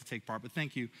if you'd like to take part. But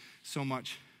thank you so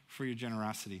much for your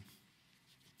generosity.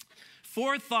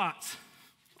 4 thoughts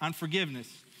on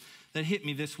forgiveness that hit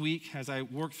me this week as I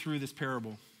worked through this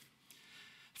parable.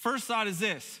 First thought is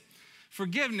this: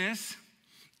 forgiveness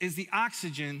is the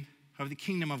oxygen of the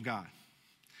kingdom of God.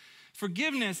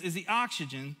 Forgiveness is the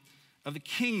oxygen of the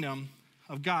kingdom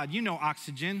of God. You know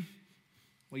oxygen.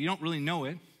 Well, you don't really know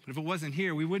it, but if it wasn't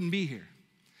here, we wouldn't be here.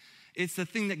 It's the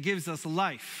thing that gives us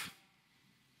life.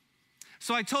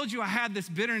 So I told you I had this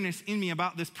bitterness in me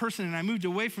about this person, and I moved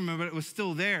away from it, but it was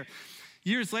still there.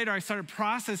 Years later, I started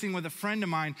processing with a friend of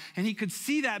mine, and he could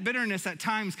see that bitterness at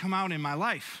times come out in my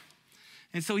life.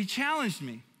 And so he challenged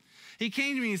me. He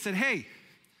came to me and said, hey,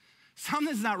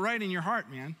 something's not right in your heart,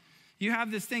 man. You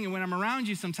have this thing, and when I'm around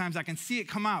you sometimes, I can see it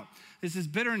come out. There's this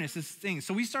bitterness, this thing.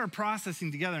 So we started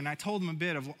processing together, and I told him a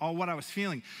bit of all what I was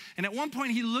feeling. And at one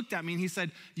point, he looked at me, and he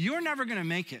said, you're never going to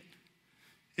make it.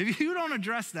 If you don't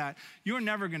address that, you're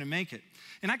never going to make it.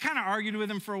 And I kind of argued with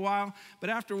him for a while,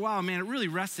 but after a while, man, it really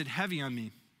rested heavy on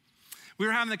me. We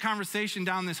were having the conversation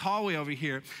down this hallway over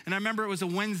here, and I remember it was a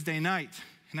Wednesday night.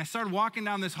 And I started walking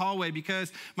down this hallway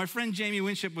because my friend Jamie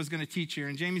Winship was going to teach here.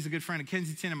 And Jamie's a good friend of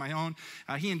Kensington and my own.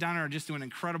 He and Donna are just doing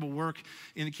incredible work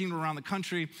in the kingdom around the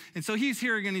country. And so he's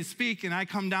here going to speak. And I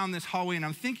come down this hallway and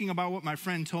I'm thinking about what my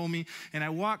friend told me. And I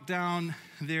walk down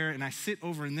there and I sit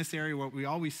over in this area where we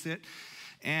always sit.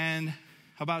 And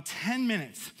about 10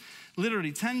 minutes,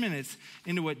 literally 10 minutes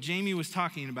into what Jamie was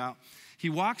talking about, he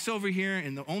walks over here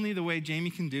in only the way Jamie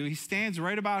can do. He stands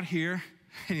right about here.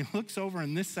 And he looks over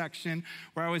in this section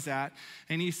where I was at,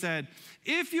 and he said,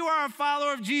 if you are a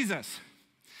follower of Jesus,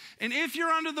 and if you're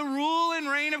under the rule and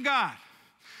reign of God,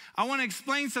 I want to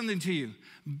explain something to you.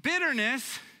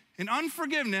 Bitterness and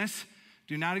unforgiveness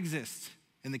do not exist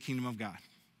in the kingdom of God.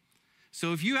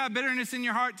 So if you have bitterness in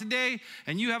your heart today,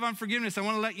 and you have unforgiveness, I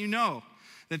want to let you know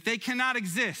that they cannot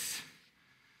exist.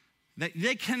 That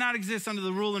they cannot exist under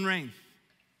the rule and reign.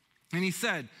 And he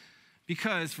said,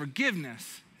 because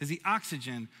forgiveness is the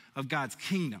oxygen of God's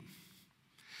kingdom.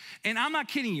 And I'm not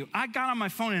kidding you. I got on my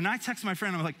phone and I texted my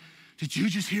friend. I'm like, did you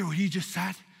just hear what he just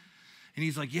said? And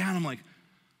he's like, yeah. And I'm like,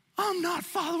 I'm not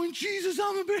following Jesus.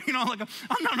 I'm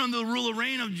not under the rule and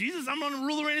reign of Jesus. I'm under the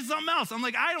rule and reign of something else. I'm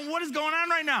like, what is going on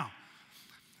right now?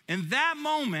 And that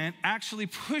moment actually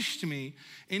pushed me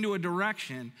into a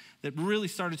direction that really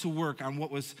started to work on what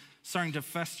was starting to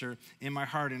fester in my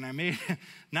heart. And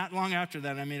not long after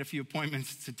that, I made a few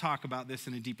appointments to talk about this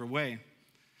in a deeper way.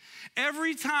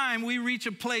 Every time we reach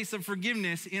a place of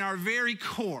forgiveness in our very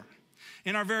core,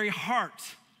 in our very heart,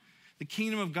 the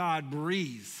kingdom of God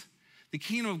breathes. The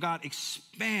kingdom of God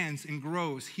expands and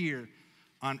grows here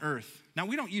on earth. Now,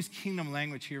 we don't use kingdom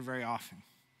language here very often.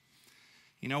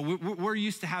 You know, we're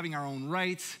used to having our own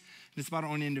rights. It's about our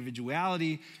own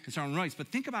individuality. It's our own rights. But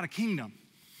think about a kingdom.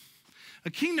 A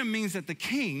kingdom means that the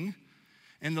king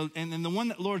and the one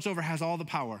that lords over has all the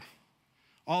power,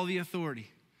 all the authority.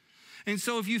 And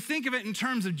so if you think of it in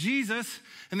terms of Jesus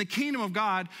and the kingdom of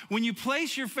God, when you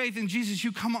place your faith in Jesus,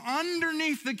 you come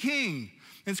underneath the king.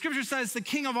 And scripture says the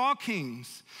king of all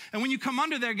kings. And when you come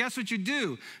under there, guess what you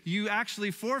do? You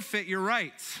actually forfeit your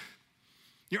rights.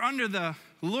 You're under the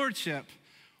lordship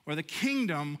or the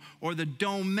kingdom or the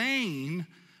domain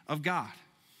of God.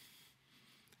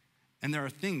 And there are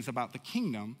things about the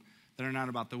kingdom that are not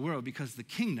about the world, because the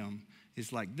kingdom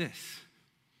is like this.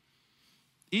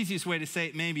 Easiest way to say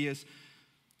it maybe is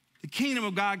the kingdom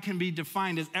of God can be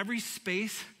defined as every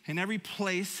space and every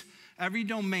place, every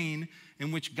domain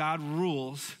in which God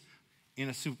rules in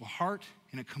a simple heart,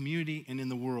 in a community, and in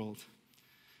the world.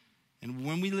 And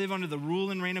when we live under the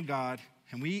rule and reign of God,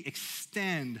 and we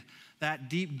extend that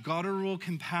deep guttural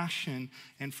compassion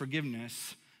and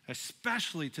forgiveness,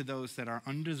 especially to those that are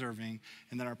undeserving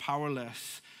and that are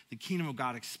powerless, the kingdom of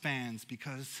God expands,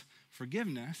 because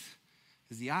forgiveness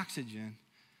is the oxygen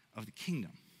of the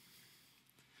kingdom.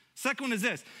 Second one is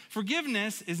this: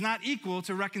 forgiveness is not equal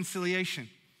to reconciliation.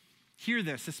 Hear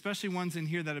this, especially ones in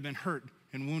here that have been hurt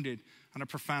and wounded on a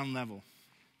profound level.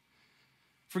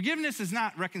 Forgiveness is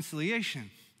not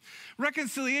reconciliation.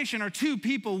 Reconciliation are two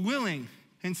people willing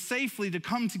and safely to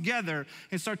come together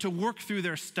and start to work through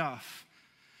their stuff.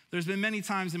 There's been many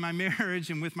times in my marriage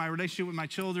and with my relationship with my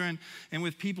children and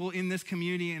with people in this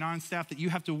community and on staff that you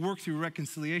have to work through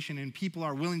reconciliation, and people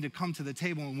are willing to come to the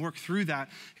table and work through that,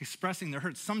 expressing their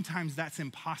hurt. Sometimes that's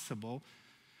impossible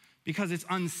because it's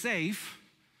unsafe,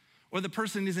 or the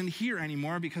person isn't here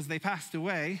anymore because they passed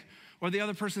away, or the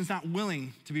other person's not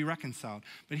willing to be reconciled.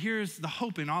 But here's the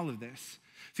hope in all of this.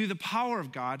 Through the power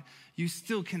of God, you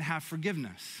still can have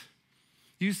forgiveness.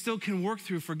 You still can work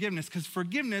through forgiveness, because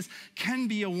forgiveness can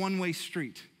be a one-way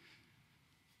street.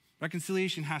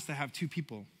 Reconciliation has to have two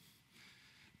people.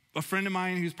 A friend of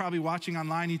mine who's probably watching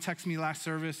online, he texted me last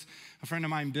service. A friend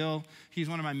of mine, Bill, he's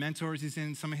one of my mentors. He's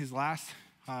in some of his last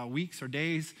weeks or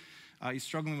days. He's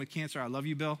struggling with cancer. I love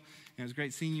you, Bill. And it was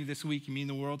great seeing you this week. You mean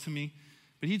the world to me.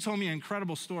 But he told me an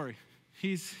incredible story.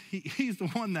 He's the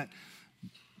one that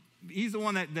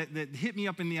hit me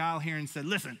up in the aisle here and said,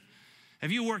 listen,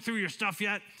 have you worked through your stuff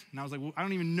yet? And I was like, well, I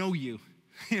don't even know you,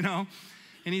 you know?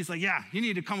 And he's like, yeah, you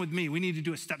need to come with me. We need to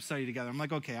do a step study together. I'm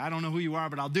like, okay, I don't know who you are,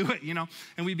 but I'll do it, you know?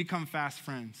 And we become fast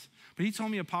friends. But he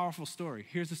told me a powerful story.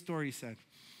 Here's the story he said.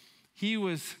 He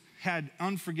had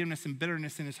unforgiveness and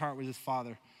bitterness in his heart with his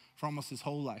father for almost his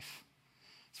whole life.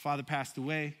 His father passed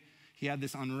away. He had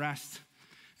this unrest.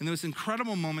 And there was an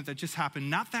incredible moment that just happened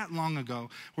not that long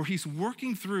ago where he's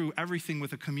working through everything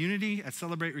with a community at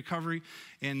Celebrate Recovery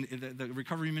and the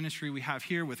recovery ministry we have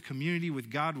here, with community, with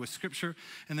God, with scripture.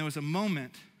 And there was a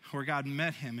moment where God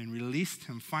met him and released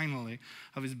him finally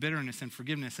of his bitterness and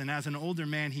forgiveness. And as an older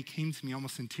man, he came to me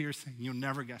almost in tears saying, you'll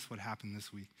never guess what happened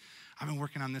this week. I've been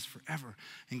working on this forever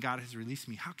and God has released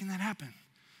me. How can that happen?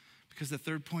 Because the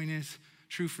third point is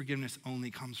true forgiveness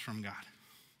only comes from God.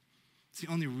 It's the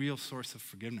only real source of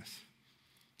forgiveness.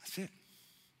 That's it.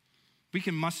 We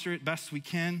can muster it best we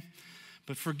can,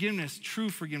 but forgiveness, true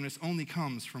forgiveness, only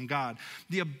comes from God.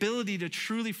 The ability to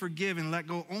truly forgive and let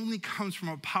go only comes from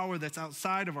a power that's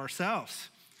outside of ourselves.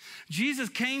 Jesus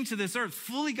came to this earth,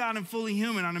 fully God and fully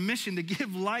human, on a mission to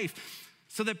give life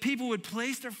so that people would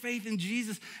place their faith in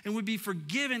Jesus and would be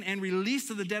forgiven and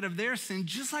released of the debt of their sin,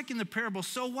 just like in the parable.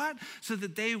 So what? So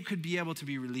that they could be able to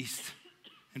be released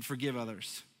and forgive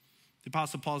others. The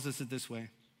Apostle Paul says it this way: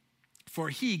 for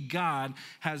he, God,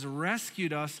 has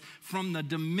rescued us from the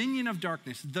dominion of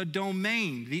darkness, the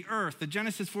domain, the earth, the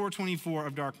Genesis 4:24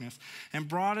 of darkness, and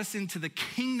brought us into the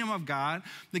kingdom of God,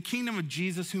 the kingdom of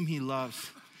Jesus whom he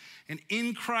loves. And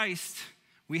in Christ,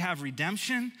 we have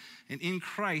redemption, and in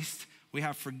Christ, we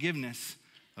have forgiveness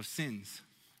of sins.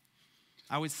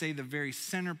 I would say the very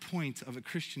center point of a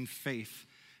Christian faith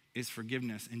is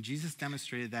forgiveness. And Jesus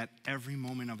demonstrated that every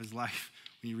moment of his life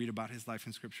when you read about his life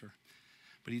in Scripture.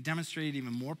 But he demonstrated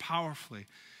even more powerfully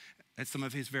at some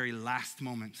of his very last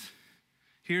moments.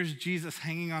 Here's Jesus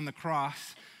hanging on the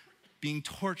cross, being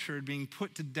tortured, being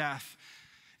put to death.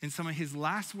 In some of his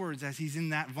last words, as he's in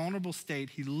that vulnerable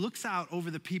state, he looks out over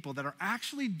the people that are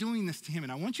actually doing this to him.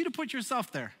 And I want you to put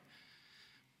yourself there.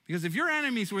 Because if your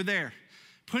enemies were there,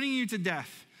 putting you to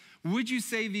death, would you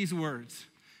say these words?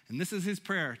 And this is his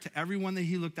prayer to everyone that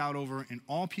he looked out over, and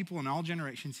all people in all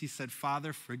generations. He said,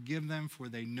 Father, forgive them, for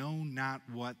they know not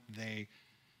what they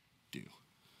do.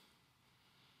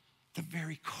 The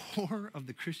very core of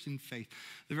the Christian faith,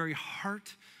 the very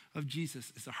heart of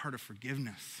Jesus is a heart of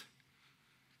forgiveness.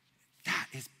 That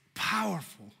is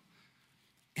powerful.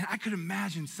 And I could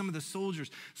imagine some of the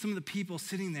soldiers, some of the people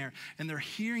sitting there, and they're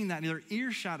hearing that, their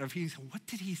earshot of, what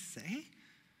did he say?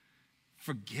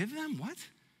 Forgive them? What?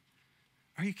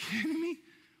 Are you kidding me?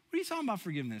 What are you talking about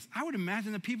forgiveness? I would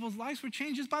imagine that people's lives were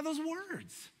changed just by those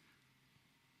words.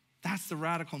 That's the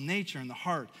radical nature and the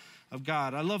heart of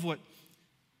God. I love what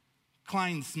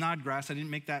Klein Snodgrass, I didn't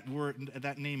make that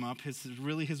name up. His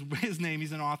name.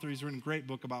 He's an author. He's written a great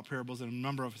book about parables that a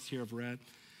number of us here have read.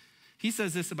 He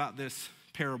says this about this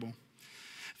parable.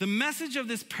 The message of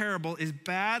this parable is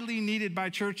badly needed by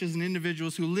churches and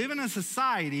individuals who live in a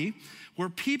society where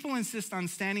people insist on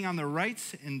standing on their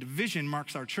rights, and division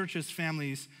marks our churches,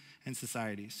 families, and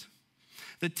societies.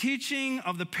 The teaching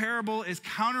of the parable is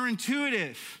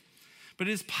counterintuitive, but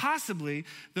it is possibly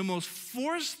the most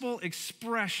forceful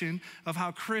expression of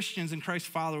how Christians and Christ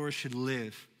followers should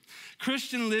live.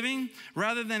 Christian living,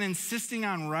 rather than insisting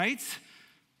on rights,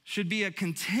 should be a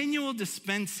continual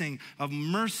dispensing of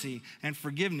mercy and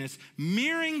forgiveness,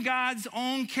 mirroring God's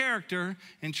own character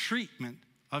and treatment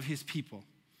of his people.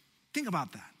 Think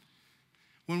about that.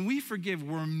 When we forgive,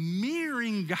 we're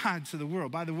mirroring God to the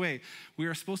world. By the way, we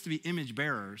are supposed to be image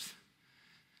bearers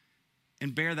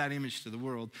and bear that image to the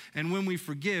world. And when we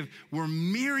forgive, we're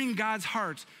mirroring God's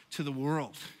heart to the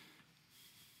world.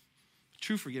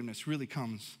 True forgiveness really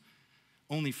comes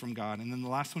only from God. And then the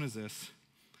last one is this.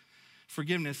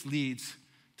 Forgiveness leads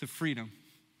to freedom.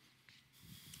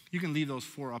 You can leave those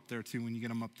 4 up there too when you get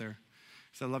them up there.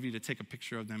 So I'd love you to take a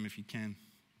picture of them if you can.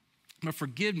 But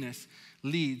forgiveness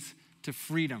leads to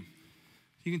freedom.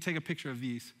 You can take a picture of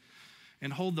these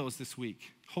and hold those this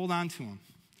week. Hold on to them.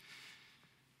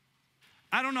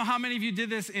 I don't know how many of you did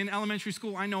this in elementary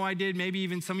school. I know I did. Maybe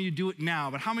even some of you do it now.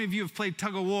 But how many of you have played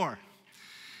tug of war?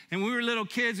 And when we were little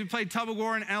kids, we played tug of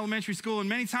war in elementary school, and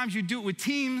many times you'd do it with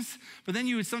teams, but then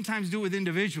you would sometimes do it with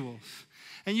individuals.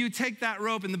 And you would take that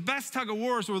rope, and the best tug of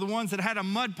wars were the ones that had a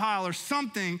mud pile or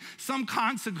something, some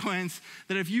consequence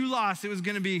that if you lost, it was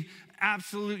gonna be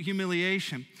absolute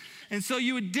humiliation. And so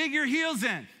you would dig your heels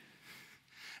in,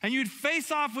 and you'd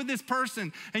face off with this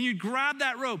person, and you'd grab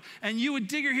that rope, and you would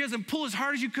dig your heels and pull as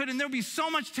hard as you could, and there'd be so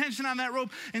much tension on that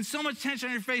rope and so much tension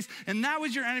on your face, and that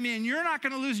was your enemy, and you're not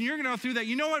gonna lose, and you're gonna go through that.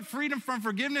 You know what freedom from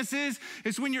forgiveness is?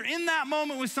 It's when you're in that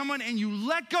moment with someone and you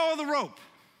let go of the rope.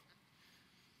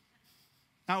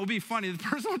 Now, it would be funny. The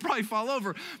person would probably fall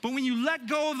over, but when you let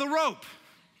go of the rope,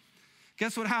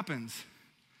 guess what happens?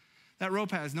 That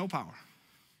rope has no power,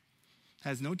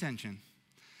 has no tension.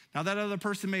 Now, that other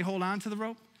person may hold on to the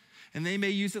rope, and they may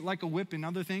use it like a whip and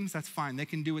other things. That's fine. They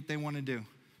can do what they want to do.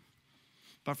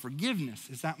 But forgiveness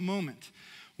is that moment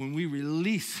when we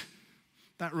release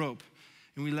that rope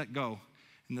and we let go.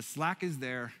 And the slack is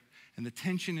there and the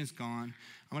tension is gone.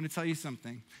 I want to tell you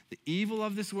something. The evil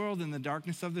of this world and the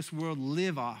darkness of this world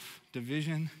live off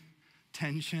division,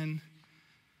 tension,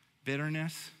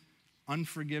 bitterness,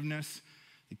 unforgiveness.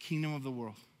 The kingdom of the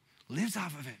world lives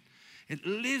off of it. It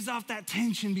lives off that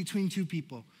tension between two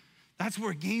people. That's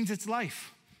where it gains its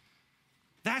life.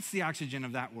 That's the oxygen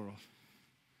of that world.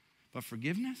 But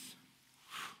forgiveness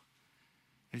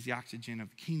is the oxygen of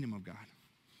the kingdom of God.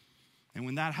 And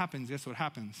when that happens, guess what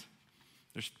happens?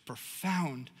 There's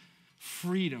profound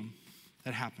freedom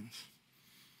that happens.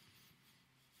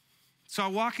 So I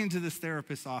walk into this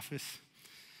therapist's office.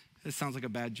 This sounds like a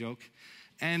bad joke.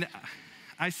 And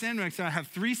I stand next to him. I have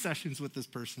 3 sessions with this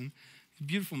person. He's a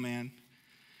beautiful man.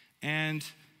 And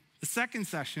the second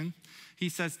session, he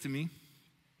says to me,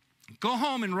 go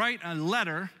home and write a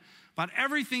letter about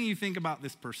everything you think about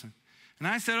this person. And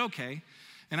I said, okay.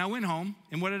 And I went home,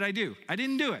 and what did I do? I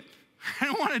didn't do it. I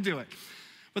didn't want to do it.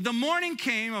 But the morning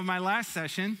came of my last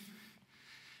session,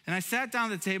 and I sat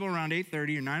down at the table around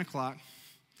 8:30 or 9 o'clock,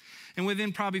 and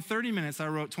within probably 30 minutes, I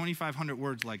wrote 2,500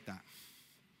 words like that.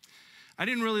 I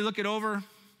didn't really look it over.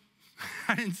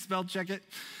 I didn't spell check it.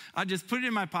 I just put it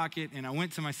in my pocket, and I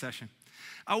went to my session.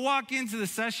 I walk into the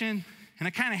session, and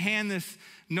I kind of hand this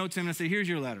note to him, and I say, here's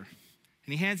your letter.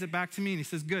 And he hands it back to me, and he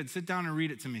says, good, sit down and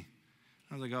read it to me.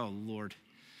 I was like, oh, Lord.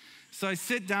 So I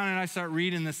sit down, and I start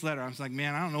reading this letter. I was like,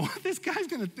 man, I don't know what this guy's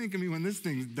going to think of me when this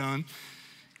thing's done.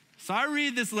 So I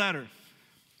read this letter,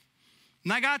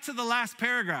 and I got to the last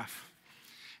paragraph.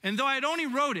 And though I had only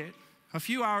wrote it a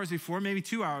few hours before, maybe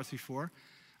 2 hours before,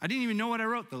 I didn't even know what I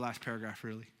wrote the last paragraph,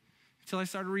 really, until I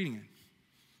started reading it.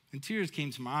 And tears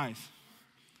came to my eyes.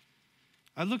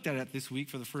 I looked at it this week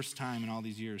for the first time in all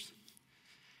these years.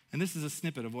 And this is a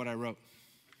snippet of what I wrote.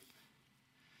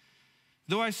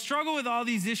 Though I struggle with all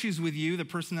these issues with you, the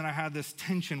person that I had this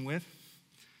tension with,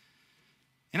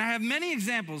 and I have many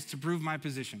examples to prove my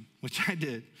position, which I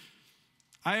did,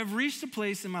 I have reached a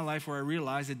place in my life where I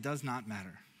realize it does not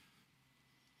matter.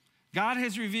 God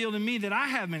has revealed to me that I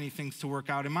have many things to work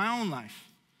out in my own life.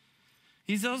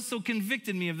 He's also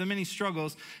convicted me of the many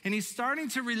struggles, and he's starting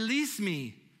to release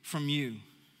me from you.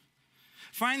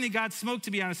 Finally, God spoke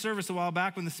to me on a service a while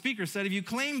back when the speaker said, if you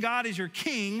claim God as your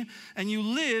king and you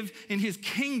live in his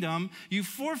kingdom, you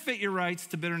forfeit your rights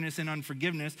to bitterness and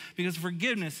unforgiveness because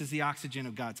forgiveness is the oxygen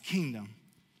of God's kingdom.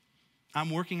 I'm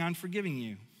working on forgiving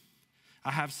you.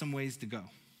 I have some ways to go.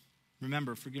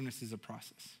 Remember, forgiveness is a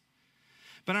process.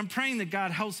 But I'm praying that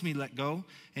God helps me let go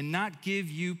and not give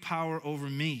you power over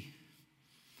me.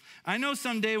 I know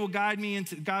someday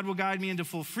God will guide me into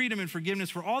full freedom and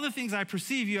forgiveness for all the things I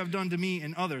perceive you have done to me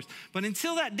and others. But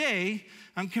until that day,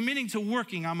 I'm committing to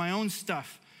working on my own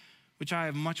stuff, which I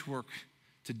have much work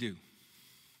to do.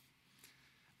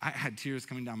 I had tears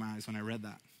coming down my eyes when I read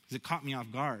that because it caught me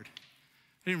off guard.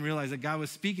 I didn't realize that God was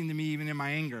speaking to me even in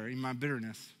my anger, in my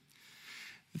bitterness.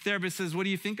 The therapist says, what do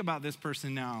you think about this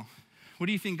person now? What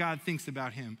do you think God thinks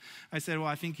about him? I said, well,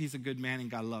 I think he's a good man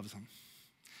and God loves him.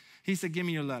 He said, give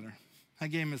me your letter. I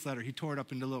gave him his letter. He tore it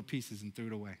up into little pieces and threw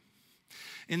it away.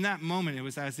 In that moment, it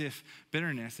was as if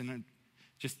bitterness and it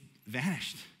just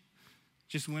vanished,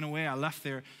 just went away. I left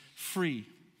there free.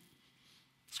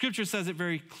 Scripture says it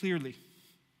very clearly.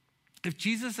 If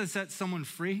Jesus has set someone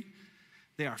free,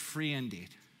 they are free indeed.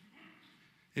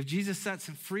 If Jesus sets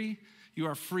them free, you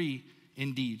are free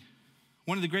indeed.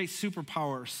 One of the great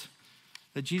superpowers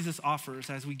that Jesus offers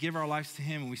as we give our lives to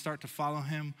him and we start to follow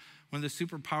him, one of the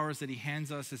superpowers that he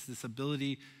hands us is this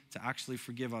ability to actually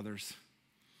forgive others.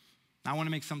 Now, I want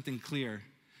to make something clear.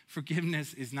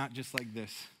 Forgiveness is not just like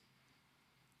this.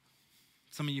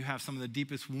 Some of you have some of the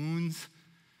deepest wounds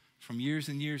from years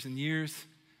and years and years,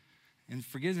 and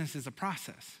forgiveness is a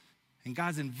process. And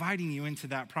God's inviting you into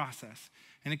that process.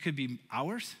 And it could be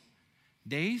hours,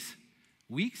 days,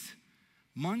 weeks,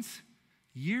 months,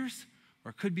 years,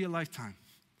 or it could be a lifetime.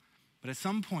 But at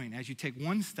some point, as you take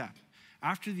one step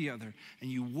after the other,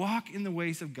 and you walk in the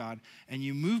ways of God, and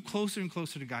you move closer and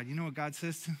closer to God, you know what God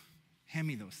says? Hand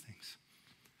me those things.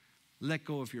 Let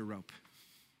go of your rope,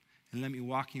 and let me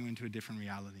walk you into a different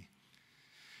reality.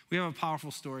 We have a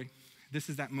powerful story. This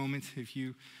is that moment if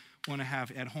you want to have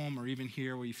at home or even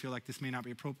here where you feel like this may not be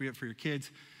appropriate for your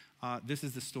kids. This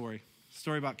is the story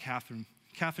about Catherine.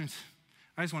 Catherine's,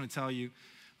 I just want to tell you,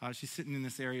 she's sitting in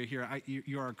this area here.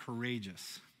 You are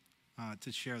courageous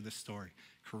to share this story.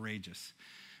 Courageous.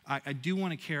 I do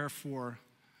want to care for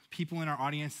people in our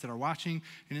audience that are watching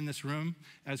and in this room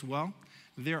as well.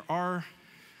 There are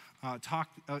talk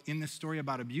in this story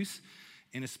about abuse,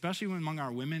 and especially among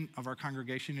our women of our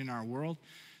congregation in our world.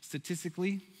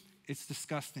 Statistically, it's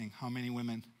disgusting how many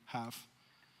women have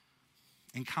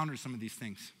encountered some of these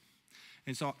things.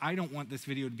 And so I don't want this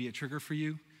video to be a trigger for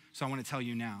you, so I want to tell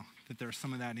you now that there's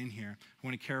some of that in here. I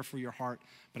want to care for your heart,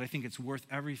 but I think it's worth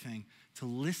everything to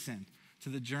listen to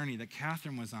the journey that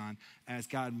Catherine was on as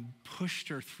God pushed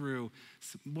her through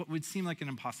what would seem like an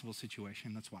impossible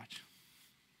situation. Let's watch.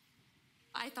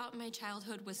 I thought my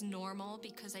childhood was normal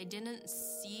because I didn't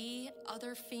see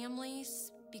other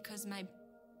families, because my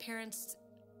parents,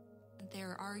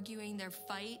 their arguing, their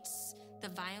fights, the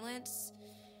violence,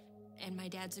 and my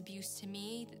dad's abuse to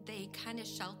me, they kind of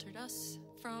sheltered us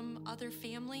from other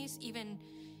families, even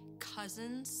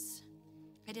cousins.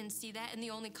 I didn't see that, and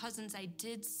the only cousins I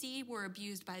did see were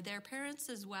abused by their parents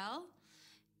as well,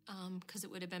 because it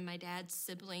would have been my dad's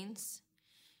siblings.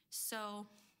 So,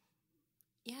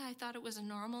 yeah, I thought it was a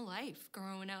normal life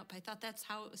growing up. I thought that's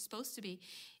how it was supposed to be.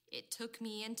 It took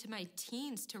me into my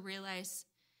teens to realize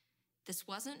this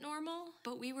wasn't normal,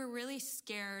 but we were really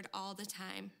scared all the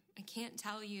time. I can't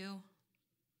tell you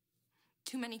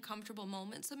too many comfortable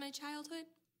moments of my childhood.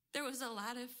 There was a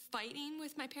lot of fighting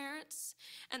with my parents,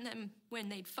 and then when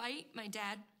they'd fight, my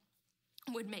dad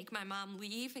would make my mom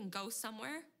leave and go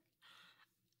somewhere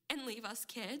and leave us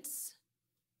kids.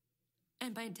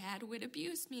 And my dad would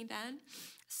abuse me then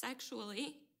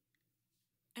sexually,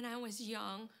 and I was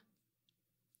young.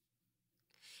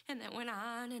 And that went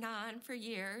on and on for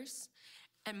years.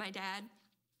 And my dad,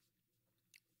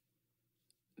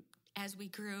 as we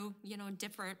grew,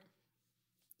 different,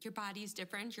 your body's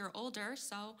different, you're older,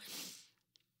 so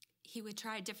he would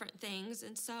try different things.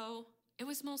 And so it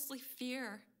was mostly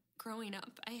fear growing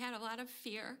up. I had a lot of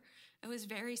fear. I was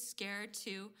very scared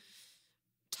to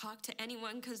talk to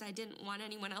anyone because I didn't want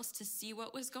anyone else to see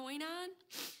what was going on.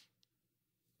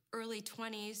 Early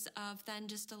 20s of then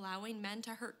just allowing men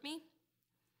to hurt me.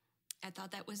 I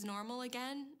thought that was normal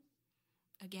again.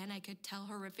 Again, I could tell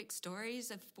horrific stories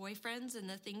of boyfriends and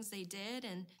the things they did,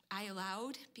 and I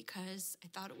allowed because I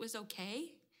thought it was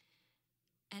okay.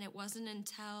 And it wasn't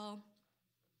until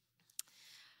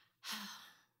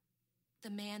the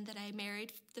man that I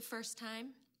married the first time,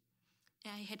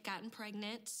 I had gotten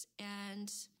pregnant,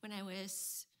 and when I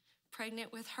was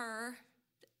pregnant with her,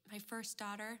 my first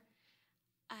daughter,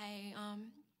 I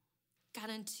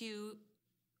got into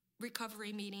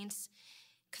recovery meetings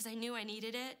because I knew I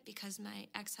needed it because my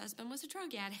ex-husband was a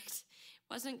drug addict. It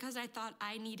wasn't because I thought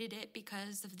I needed it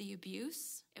because of the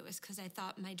abuse. It was because I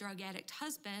thought my drug addict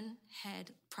husband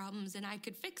had problems and I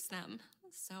could fix them.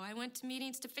 So I went to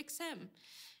meetings to fix him.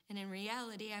 And in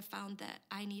reality, I found that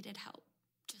I needed help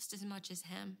just as much as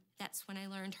him. That's when I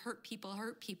learned hurt people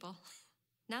hurt people.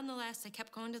 Nonetheless, I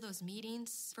kept going to those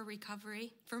meetings for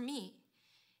recovery for me.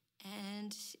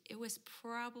 And it was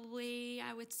probably,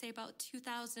 I would say, about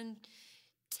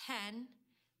 2010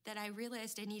 that I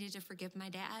realized I needed to forgive my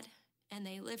dad. And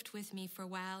they lived with me for a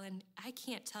while. And I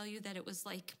can't tell you that it was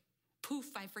like, poof,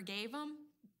 I forgave him.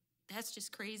 That's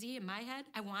just crazy in my head.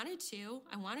 I wanted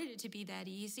it to be that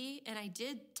easy. And I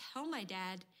did tell my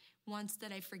dad once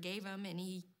that I forgave him, and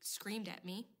he screamed at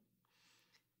me.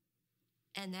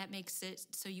 And that makes it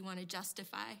so you want to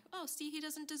justify, oh, see, he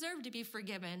doesn't deserve to be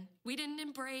forgiven. We didn't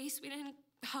embrace, we didn't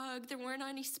hug, there weren't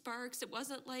any sparks. It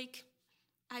wasn't like,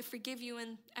 I forgive you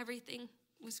and everything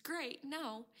was great.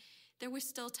 No, there were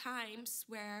still times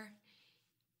where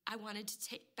I wanted to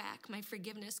take back my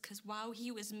forgiveness because while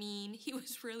he was mean, he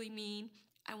was really mean.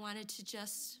 I wanted to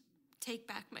just take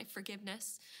back my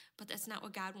forgiveness, but that's not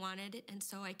what God wanted. And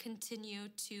so I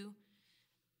continued to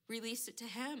release it to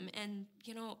him. And,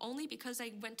 only because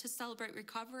I went to Celebrate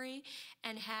Recovery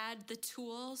and had the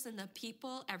tools and the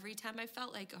people, every time I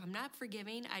felt like, I'm not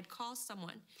forgiving, I'd call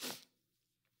someone.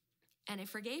 And I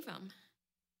forgave him.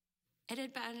 It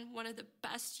had been one of the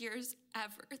best years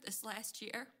ever this last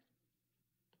year.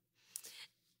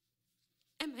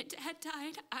 And my dad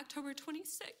died October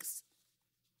 26th.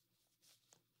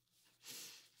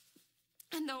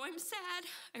 And though I'm sad,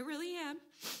 I really am,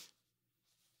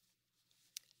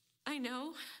 I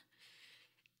know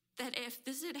that if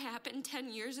this had happened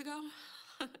 10 years ago,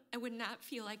 I would not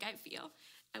feel like I feel.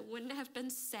 I wouldn't have been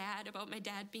sad about my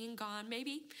dad being gone,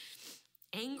 maybe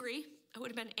angry. I would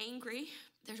have been angry.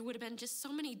 There would have been just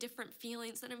so many different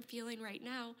feelings that I'm feeling right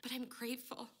now, but I'm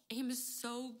grateful. I am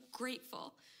so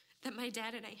grateful that my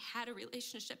dad and I had a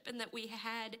relationship and that we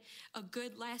had a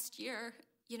good last year.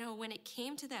 When it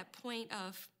came to that point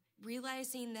of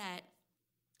realizing that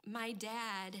my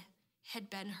dad had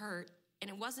been hurt, and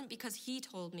it wasn't because he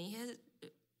told me.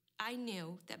 I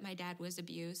knew that my dad was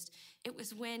abused. It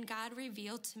was when God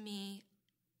revealed to me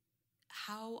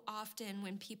how often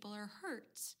when people are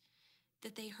hurt,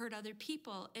 that they hurt other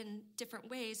people in different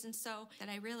ways. And so that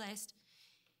I realized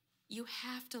you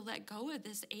have to let go of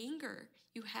this anger.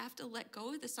 You have to let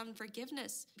go of this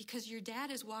unforgiveness because your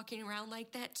dad is walking around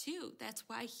like that too. That's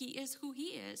why he is who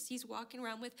he is. He's walking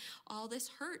around with all this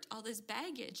hurt, all this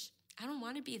baggage. I don't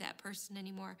want to be that person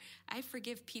anymore. I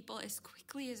forgive people as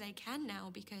quickly as I can now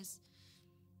because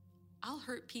I'll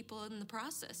hurt people in the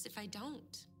process if I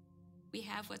don't. we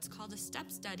have what's called a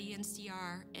step study in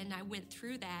CR, and I went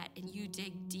through that, and you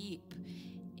dig deep.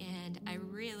 And I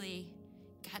really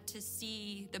got to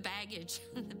see the baggage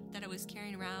that I was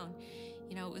carrying around.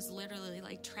 You know, it was literally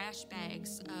like trash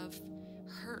bags of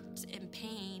hurt and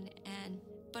pain.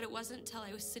 But it wasn't until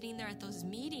I was sitting there at those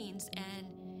meetings and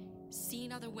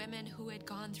seeing other women who had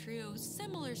gone through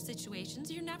similar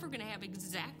situations, you're never going to have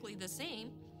exactly the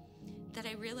same, that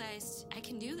I realized I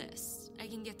can do this. I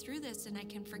can get through this, and I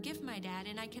can forgive my dad,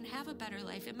 and I can have a better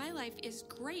life. And my life is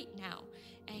great now.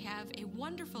 I have a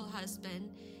wonderful husband,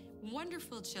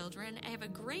 wonderful children. I have a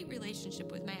great relationship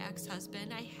with my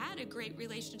ex-husband. I had a great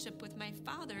relationship with my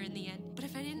father in the end. But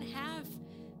if I didn't have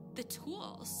the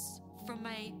tools from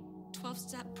my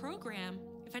 12-step program,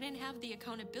 if I didn't have the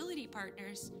accountability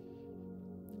partners,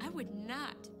 I would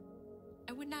not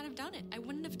have done it. I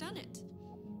wouldn't have done it.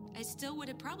 I still would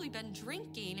have probably been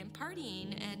drinking and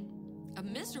partying and a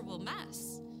miserable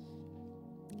mess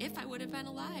if I would have been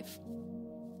alive.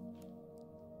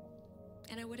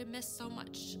 And I would have missed so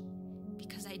much,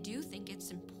 because I do think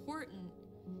it's important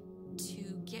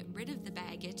to get rid of the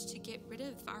baggage, to get rid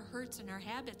of our hurts and our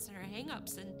habits and our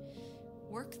hang-ups and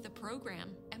work the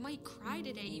program. I might cry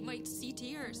today, you might see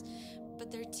tears,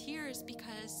 but they're tears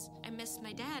because I miss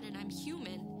my dad and I'm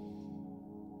human.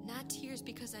 Not tears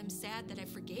because I'm sad that I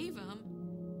forgave him.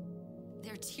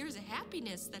 They're tears of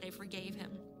happiness that I forgave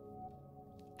him.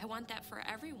 I want that for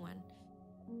everyone.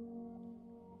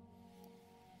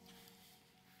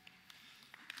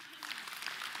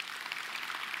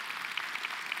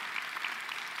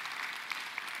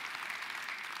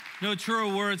 No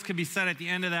truer words could be said at the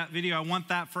end of that video. I want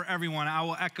that for everyone. I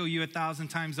will echo you 1,000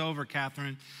 times over,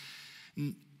 Catherine.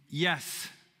 Yes,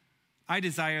 I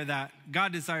desire that.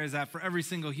 God desires that for every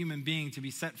single human being, to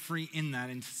be set free in that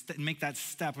and make that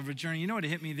step of a journey. You know what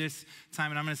hit me this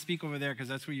time, and I'm going to speak over there because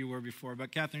that's where you were before.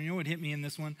 But Catherine, you know what hit me in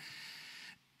this one?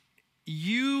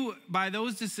 You, by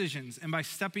those decisions and by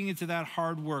stepping into that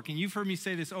hard work, and you've heard me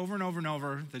say this over and over and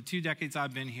over the 2 decades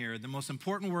I've been here, the most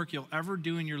important work you'll ever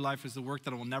do in your life is the work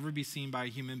that will never be seen by a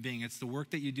human being. It's the work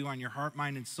that you do on your heart,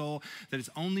 mind, and soul that is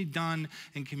only done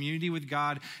in community with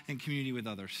God and community with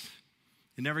others.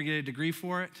 You never get a degree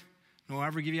for it, nor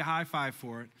ever give you a high five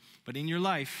for it, but in your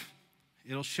life,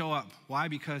 it'll show up. Why?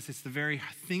 Because it's the very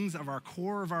things of our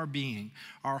core of our being,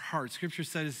 our heart. Scripture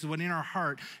says what in our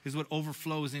heart is what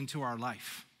overflows into our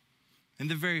life.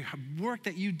 And the very work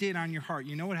that you did on your heart,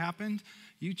 you know what happened?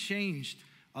 You changed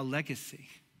a legacy,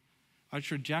 a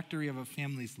trajectory of a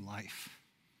family's life.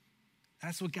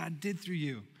 That's what God did through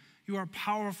you. You are a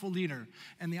powerful leader.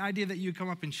 And the idea that you come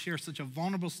up and share such a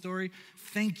vulnerable story,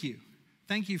 thank you.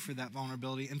 Thank you for that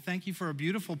vulnerability, and thank you for a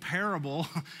beautiful parable,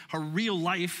 a real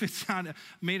life, it's not a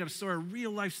made-up story, a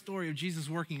real life story of Jesus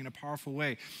working in a powerful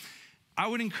way. I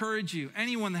would encourage you,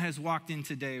 anyone that has walked in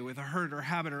today with a hurt or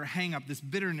habit or a hang-up, this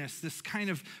bitterness, this kind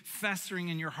of festering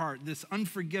in your heart, this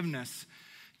unforgiveness,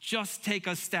 just take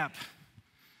a step.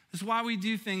 This is why we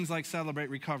do things like Celebrate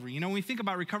Recovery. You know, when we think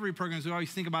about recovery programs, we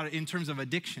always think about it in terms of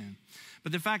addiction.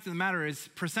 But the fact of the matter is,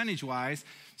 percentage-wise,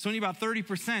 it's only about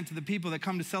 30% of the people that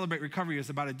come to Celebrate Recovery is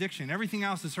about addiction. Everything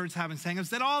else is hurts, habits, hang-ups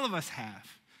that all of us have.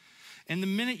 And the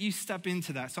minute you step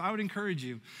into that, so I would encourage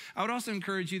you. I would also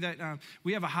encourage you that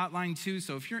we have a hotline too.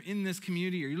 So if you're in this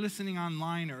community or you're listening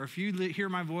online, or if you hear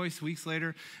my voice weeks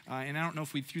later, and I don't know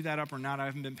if we threw that up or not, I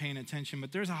haven't been paying attention,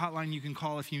 but there's a hotline you can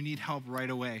call if you need help right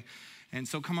away. And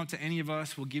so come up to any of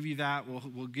us. We'll give you that.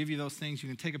 We'll give you those things. You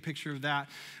can take a picture of that.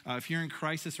 If you're in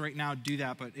crisis right now, do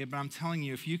that. But I'm telling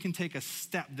you, if you can take a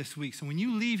step this week. So when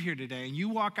you leave here today and you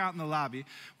walk out in the lobby,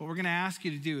 what we're going to ask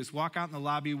you to do is walk out in the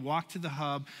lobby, walk to the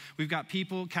hub. We've got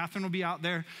people. Catherine will be out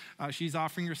there. She's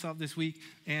offering herself this week.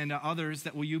 And others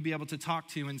that you'll be able to talk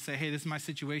to and say, hey, this is my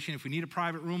situation. If we need a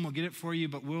private room, we'll get it for you.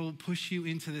 But we'll push you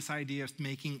into this idea of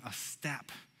making a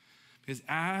step. Because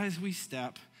as we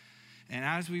step, and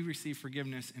as we receive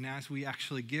forgiveness, and as we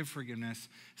actually give forgiveness,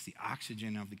 it's the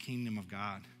oxygen of the kingdom of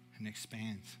God, and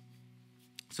expands.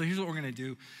 So here's what we're going to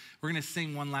do. We're going to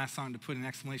sing one last song to put an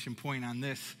exclamation point on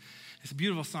this. It's a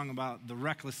beautiful song about the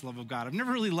reckless love of God. I've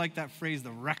never really liked that phrase,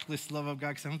 the reckless love of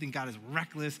God, because I don't think God is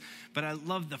reckless, but I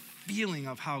love the feeling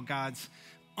of how God's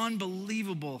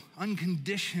unbelievable,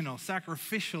 unconditional,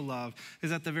 sacrificial love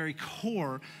is at the very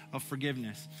core of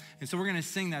forgiveness. And so we're going to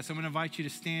sing that. So I'm going to invite you to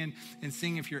stand and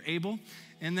sing if you're able.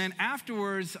 And then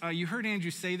afterwards, you heard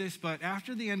Andrew say this, but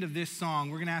after the end of this song,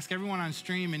 we're going to ask everyone on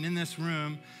stream and in this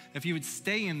room if you would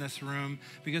stay in this room,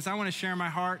 because I want to share my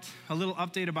heart, a little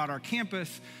update about our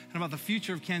campus and about the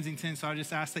future of Kensington. So I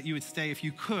just ask that you would stay, if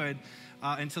you could,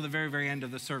 until the very, very end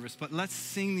of the service. But let's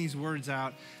sing these words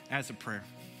out as a prayer.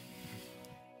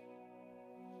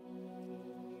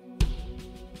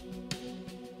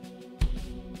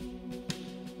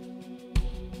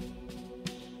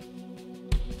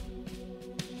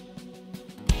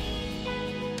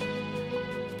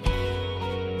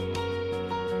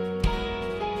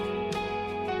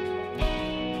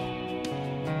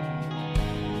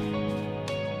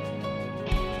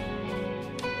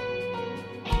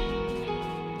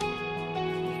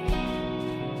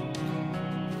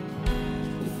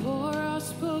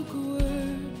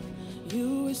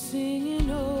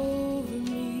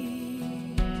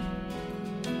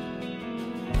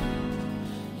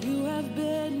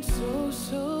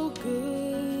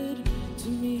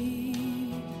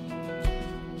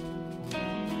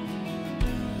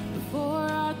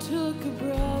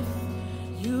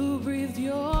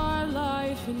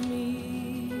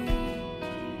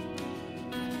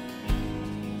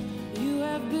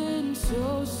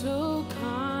 so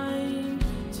kind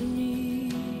to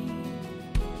me.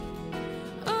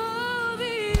 Oh,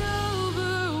 the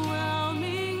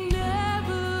overwhelming,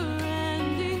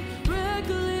 never-ending,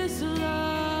 reckless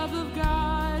love of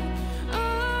God.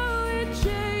 Oh, it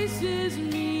chases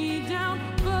me down,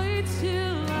 fights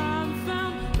till I'm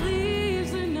found,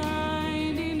 leaves the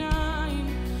 99.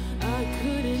 I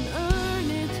couldn't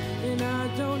earn it, and I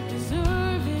don't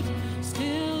deserve it.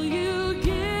 Still, you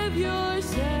give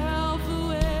yourself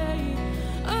away.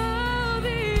 Oh,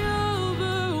 the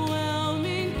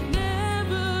overwhelming,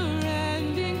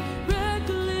 never-ending,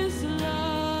 reckless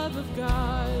love of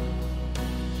God.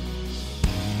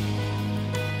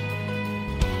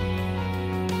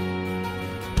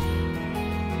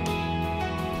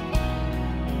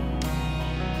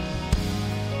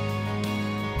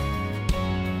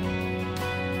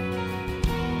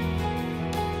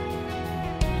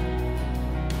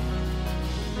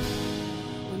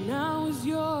 When I was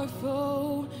your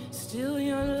foe, still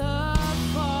your love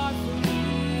fought for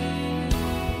me.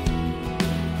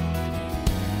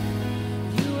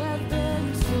 You have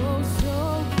been so,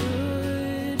 so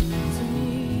good to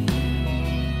me.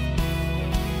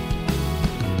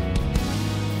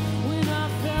 When I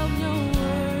felt no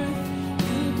worth,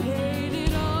 you paid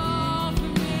it all for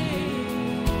me.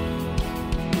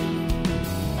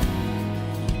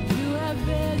 You have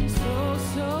been so,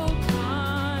 so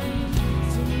kind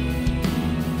to me.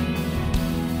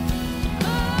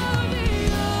 Oh, the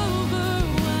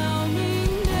overwhelming,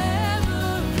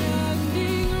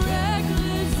 never-ending,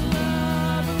 reckless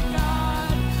love of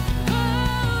God.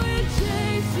 Oh, it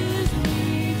chases me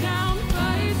down,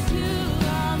 fights till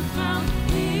I'm found,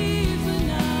 leaves the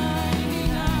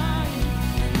 99.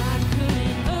 And I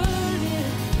couldn't earn it,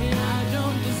 and I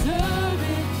don't deserve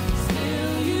it.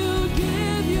 Still, you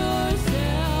give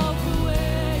yourself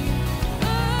away.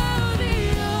 Oh, the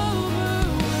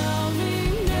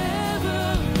overwhelming,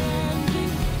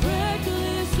 never-ending,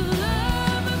 reckless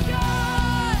love of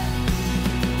God.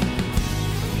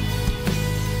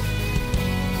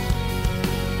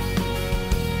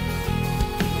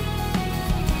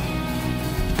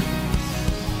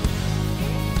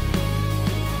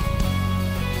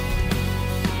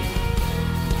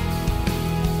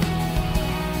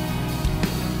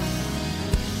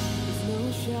 There's no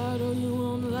shadow you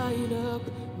won't light up,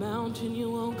 mountain you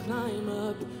won't climb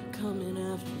up, coming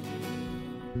after me.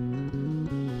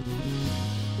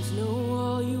 There's no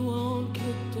wall you won't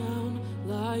kick down,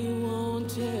 lie you won't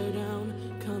tear down,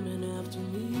 coming after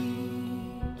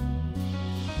me.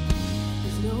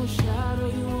 There's no shadow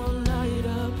you won't light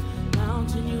up,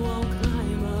 mountain you won't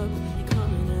climb up,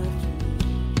 coming after me.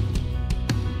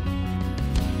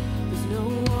 There's no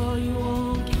wall you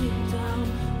won't kick down,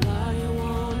 lie you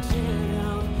won't tear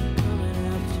down, coming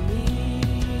after me.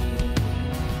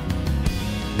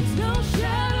 There's no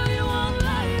shadow you won't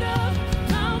light up,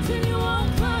 mountain you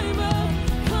won't climb up,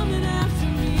 coming after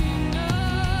me. No.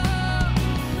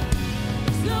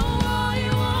 There's no wall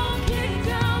you won't kick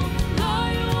down,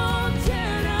 lie you won't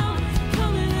tear down,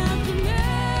 coming after me.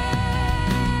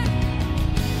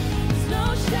 There's no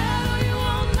shadow you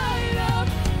won't light up,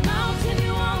 mountain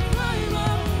you won't climb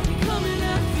up, coming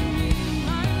after me,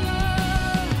 my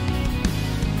love.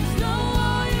 There's no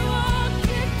wall you won't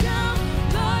kick down,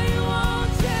 lie you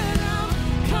won't tear down,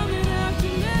 coming after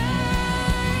me.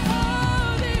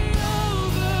 Oh, the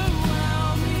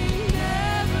overwhelming,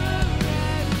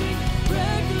 never-ending,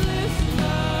 reckless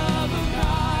love of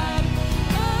God.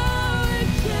 Oh, it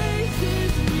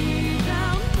chases me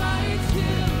down, fights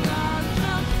till I'm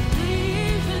found,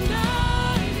 leaves the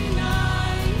 99.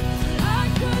 I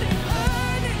couldn't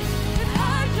earn it, and I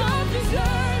don't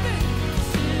deserve it.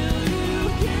 Still, you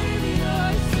gave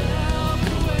yourself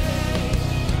away.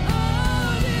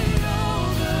 Oh, the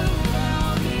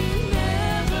overwhelming,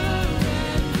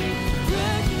 never-ending,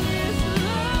 reckless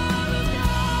love of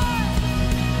God.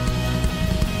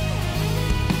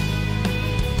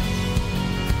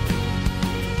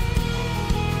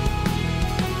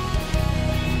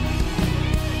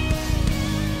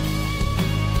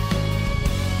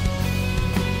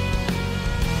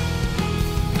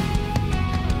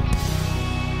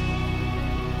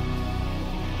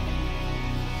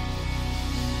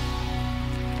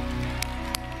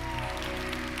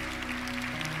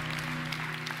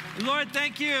 Lord,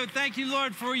 thank you. Thank you,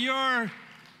 Lord, for your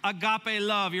agape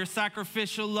love, your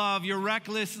sacrificial love, your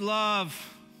reckless love,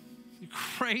 your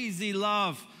crazy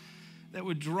love that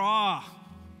would draw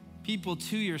people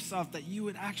to yourself, that you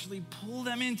would actually pull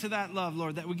them into that love,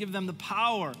 Lord, that would give them the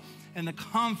power and the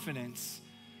confidence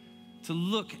to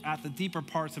look at the deeper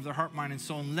parts of their heart, mind, and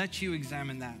soul and let you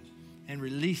examine that and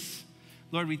release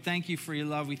Lord, we thank you for your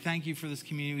love. We thank you for this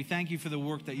community. We thank you for the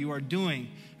work that you are doing,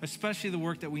 especially the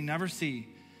work that we never see.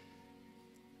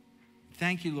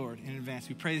 Thank you, Lord, in advance.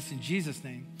 We pray this in Jesus'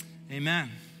 name. Amen.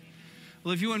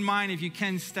 Well, if you wouldn't mind, if you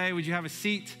can stay, would you have a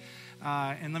seat?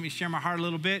 And let me share my heart a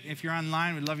little bit. If you're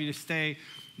online, we'd love you to stay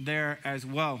there as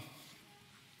well.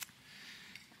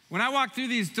 When I walked through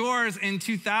these doors in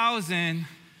 2000,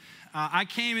 I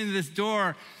came into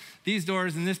these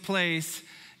doors in this place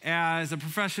as a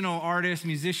professional artist,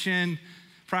 musician,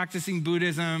 practicing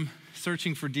Buddhism,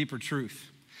 searching for deeper truth.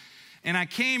 And I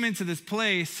came into this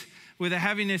place with a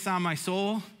heaviness on my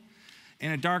soul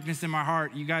and a darkness in my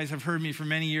heart. You guys have heard me for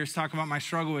many years talk about my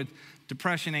struggle with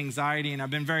depression, anxiety, and I've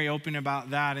been very open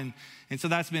about that. And so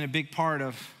that's been a big part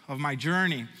of my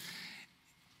journey.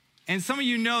 And some of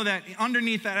you know that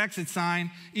underneath that exit sign,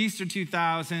 Easter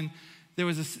 2000,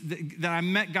 that I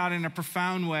met God in a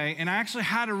profound way, and I actually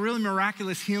had a really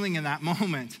miraculous healing in that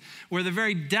moment, where the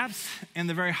very depths and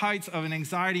the very heights of an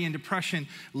anxiety and depression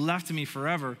left me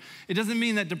forever. It doesn't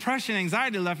mean that depression and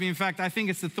anxiety left me. In fact, I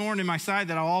think it's the thorn in my side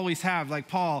that I'll always have, like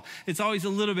Paul. It's always a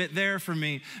little bit there for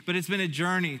me, but it's been a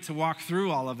journey to walk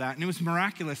through all of that, and it was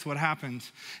miraculous what happened.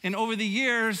 And over the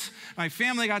years, my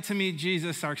family got to meet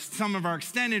Jesus, some of our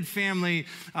extended family.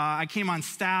 I came on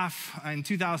staff in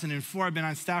 2004. I've been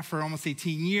on staff for almost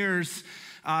 18 years.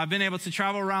 I've been able to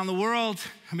travel around the world.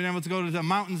 I've been able to go to the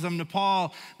mountains of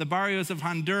Nepal, the barrios of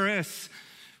Honduras.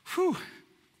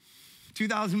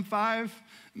 2005,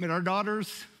 I met our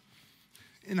daughters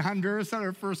in Honduras on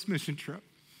our first mission trip.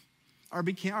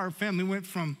 Our family went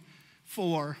from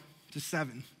 4 to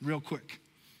 7 real quick.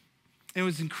 It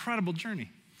was an incredible journey.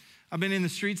 I've been in the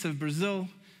streets of Brazil,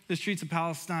 the streets of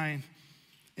Palestine,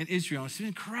 and Israel. It's been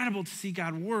incredible to see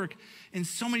God work in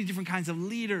so many different kinds of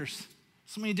leaders,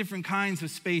 so many different kinds of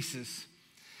spaces.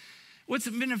 What's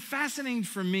been fascinating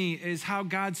for me is how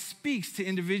God speaks to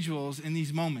individuals in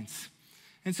these moments.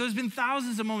 And so there's been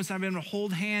thousands of moments I've been able to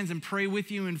hold hands and pray with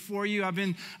you and for you. I've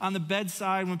been on the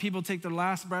bedside when people take their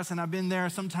last breaths, and I've been there.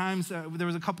 Sometimes there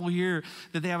was a couple here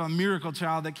that they have a miracle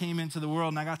child that came into the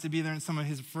world, and I got to be there in some of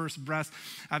his first breaths.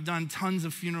 I've done tons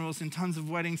of funerals and tons of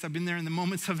weddings. I've been there in the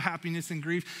moments of happiness and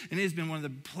grief, and it has been one of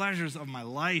the pleasures of my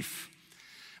life.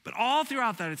 But all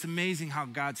throughout that, it's amazing how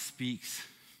God speaks.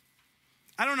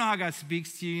 I don't know how God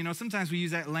speaks to you. You know, sometimes we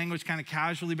use that language kind of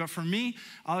casually, but for me,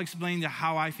 I'll explain to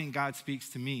how I think God speaks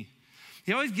to me.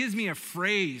 He always gives me a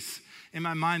phrase in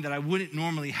my mind that I wouldn't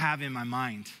normally have in my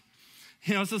mind.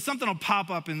 You know, so something will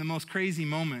pop up in the most crazy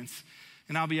moments,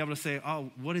 and I'll be able to say,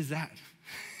 oh, what is that?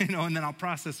 You know, and then I'll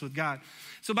process with God.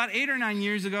 So about 8 or 9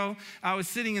 years ago, I was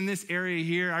sitting in this area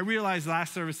here. I realized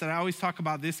last service that I always talk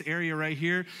about this area right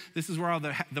here. This is where all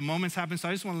the moments happen. So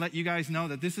I just want to let you guys know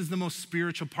that this is the most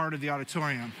spiritual part of the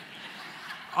auditorium.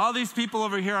 All these people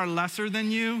over here are lesser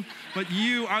than you, but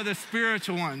you are the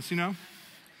spiritual ones, you know?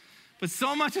 But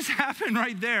so much has happened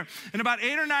right there. And about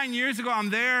 8 or 9 years ago, I'm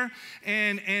there,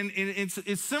 and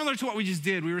it's similar to what we just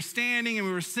did. We were standing and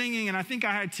we were singing, and I think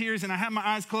I had tears, and I had my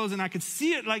eyes closed, and I could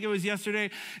see it like it was yesterday.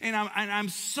 And I'm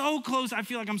so close. I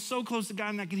feel like I'm so close to God,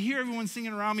 and I could hear everyone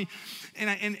singing around me.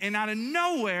 And out of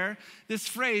nowhere, this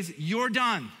phrase, "You're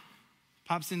done,"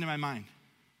 pops into my mind.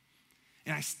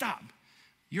 And I stop.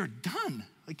 You're done?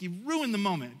 Like you ruined the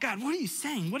moment. God, what are you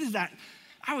saying? What is that?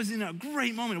 I was in a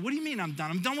great moment. What do you mean I'm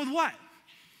done? I'm done with what?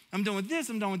 I'm done with this.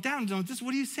 I'm done with that. I'm done with this.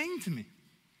 What are you saying to me?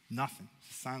 Nothing.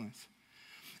 Just silence.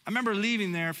 I remember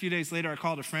leaving there a few days later. I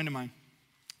called a friend of mine.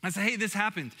 I said, hey, this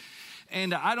happened.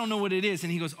 And I don't know what it is.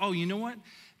 And he goes, oh, you know what?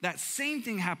 That same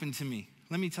thing happened to me.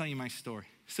 Let me tell you my story.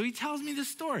 So he tells me this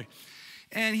story.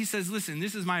 And he says, listen,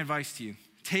 this is my advice to you.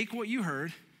 Take what you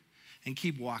heard and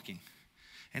keep walking.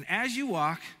 And as you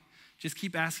walk, just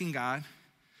keep asking God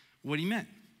what he meant.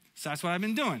 So that's what I've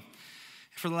been doing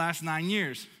for the last 9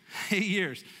 years, 8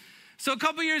 years. So a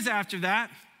couple years after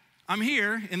that, I'm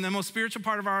here in the most spiritual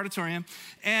part of our auditorium,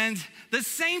 and the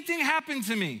same thing happened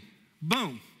to me.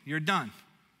 Boom, you're done.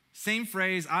 Same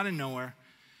phrase out of nowhere.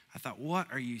 I thought, what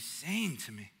are you saying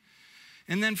to me?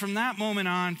 And then from that moment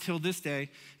on till this day,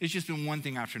 it's just been one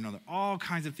thing after another. All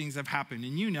kinds of things have happened.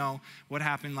 And you know what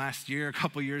happened last year, a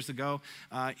couple years ago.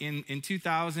 In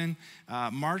 2000,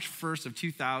 March 1st of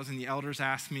 2000, the elders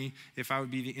asked me if I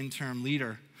would be the interim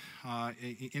leader,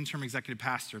 interim executive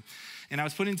pastor. And I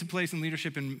was put into place in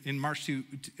leadership in March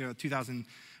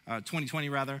 2020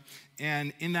 rather.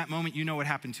 And in that moment, you know what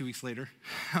happened 2 weeks later.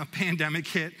 A pandemic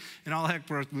hit and all heck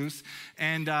broke loose.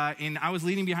 And I was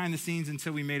leading behind the scenes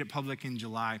until we made it public in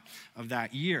July of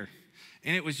that year.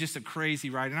 And it was just a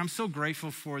crazy ride. And I'm so grateful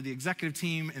for the executive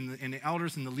team and the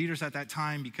elders and the leaders at that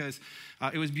time, because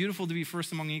it was beautiful to be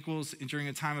first among equals during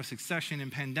a time of succession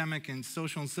and pandemic and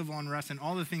social and civil unrest and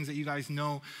all the things that you guys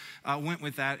know went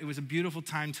with that. It was a beautiful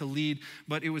time to lead,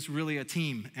 but it was really a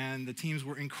team, and the teams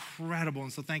were incredible.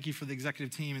 And so thank you for the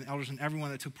executive team and the elders and everyone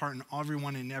that took part, and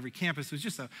everyone in every campus. It was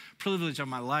just a privilege of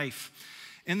my life.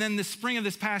 And then the spring of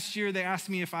this past year, they asked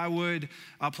me if I would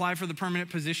apply for the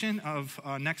permanent position of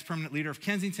next permanent leader of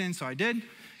Kensington. So I did,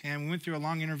 and we went through a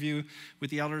long interview with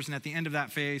the elders. And at the end of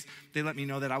that phase, they let me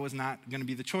know that I was not going to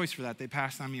be the choice for that. They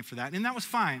passed on me for that, and that was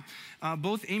fine.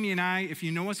 Both Amy and I, if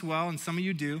you know us well, and some of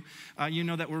you do, you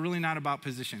know that we're really not about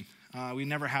position. We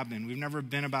never have been. We've never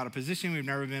been about a position. We've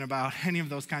never been about any of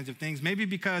those kinds of things. Maybe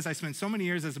because I spent so many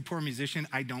years as a poor musician,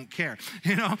 I don't care.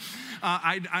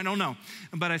 I don't know.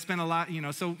 But I spent a lot,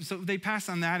 so they passed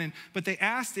on that. But they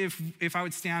asked if I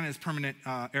would stay on as permanent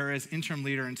or as interim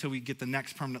leader until we get the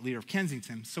next permanent leader of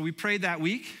Kensington. So we prayed that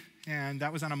week, and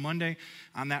that was on a Monday.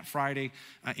 On that Friday,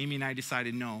 Amy and I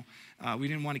decided no. We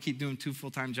didn't want to keep doing 2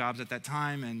 full-time jobs at that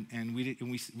time, and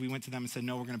we went to them and said,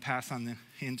 no, we're going to pass on the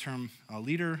interim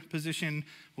leader position.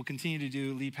 We'll continue to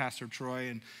do lead pastor Troy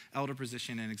and elder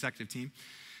position and executive team.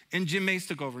 And Jim Mays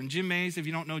took over. And Jim Mays, if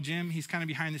you don't know Jim, he's kind of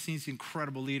behind the scenes,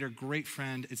 incredible leader, great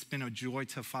friend. It's been a joy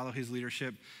to follow his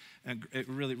leadership.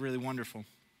 Really, really wonderful.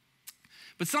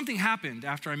 But something happened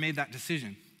after I made that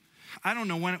decision. I don't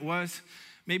know when it was.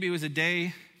 Maybe it was a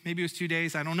day. Maybe it was 2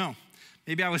 days. I don't know.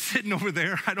 Maybe I was sitting over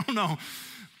there. I don't know.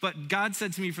 But God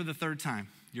said to me for the third time,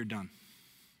 you're done.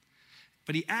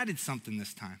 But he added something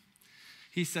this time.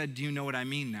 He said, do you know what I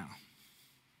mean now?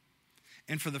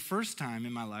 And for the first time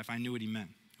in my life, I knew what he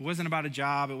meant. It wasn't about a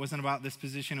job. It wasn't about this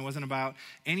position. It wasn't about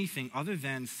anything other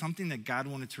than something that God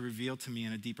wanted to reveal to me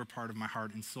in a deeper part of my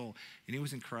heart and soul. And it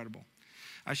was incredible.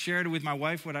 I shared with my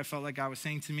wife what I felt like God was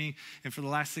saying to me. And for the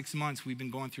last 6 months, we've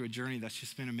been going through a journey that's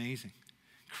just been amazing.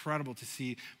 Incredible to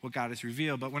see what God has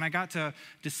revealed. But when I got to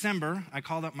December, I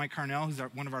called up Mike Carnell, who's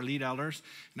one of our lead elders,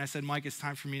 and I said, Mike, it's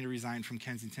time for me to resign from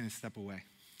Kensington and step away.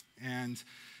 And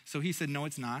so he said, no,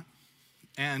 it's not.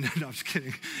 And no, I'm just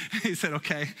kidding. He said,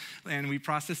 okay. And we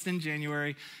processed in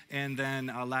January. And then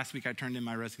last week I turned in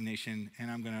my resignation,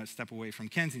 and I'm going to step away from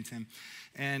Kensington.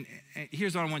 And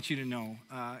here's what I want you to know.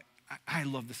 I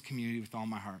love this community with all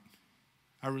my heart.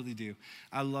 I really do.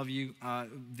 I love you.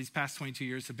 These past 22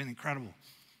 years have been incredible.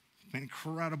 An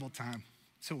incredible time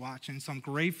to watch, and so I'm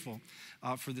grateful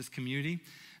for this community.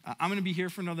 I'm going to be here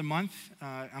for another month.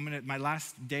 My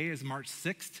last day is March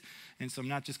 6th, and so I'm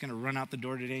not just going to run out the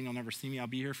door today and you'll never see me. I'll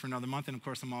be here for another month, and of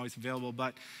course I'm always available.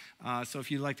 But so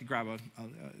if you'd like to grab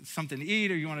something to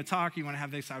eat, or you want to talk, or you want to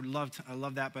have this, I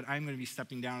love that. But I'm going to be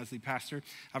stepping down as lead pastor.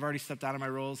 I've already stepped out of my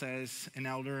roles as an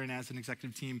elder and as an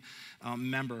executive team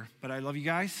member. But I love you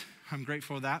guys. I'm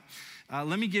grateful for that.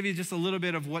 Let me give you just a little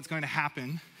bit of what's going to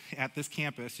happen at this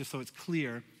campus, just so it's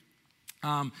clear.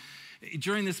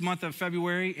 During this month of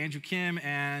February, Andrew Kim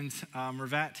and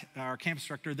Mervet, our campus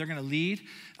director, they're going to lead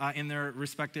in their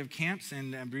respective camps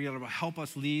and be able to help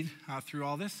us lead through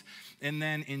all this. And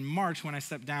then in March, when I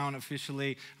step down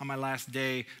officially on my last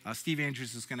day, Steve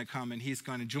Andrews is going to come and he's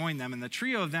going to join them. And the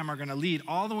trio of them are going to lead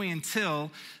all the way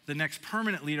until the next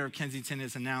permanent leader of Kensington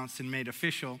is announced and made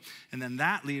official. And then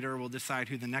that leader will decide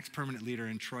who the next permanent leader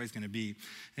in Troy is going to be.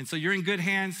 And so you're in good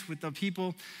hands with the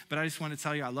people, but I just want to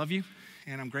tell you I love you.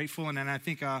 And I'm grateful. And then I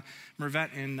think Mervet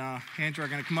and Andrew are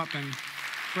going to come up and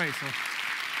pray. So.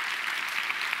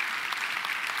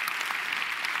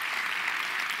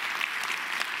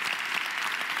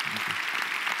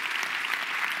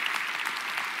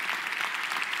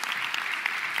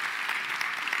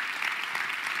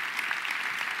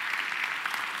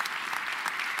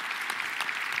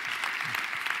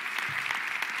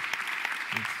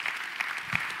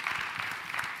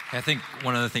 I think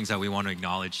one of the things that we want to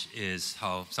acknowledge is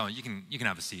how you can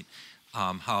have a seat.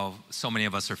 How so many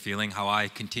of us are feeling, how I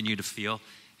continue to feel,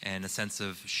 and a sense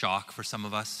of shock for some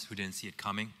of us who didn't see it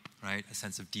coming, right? A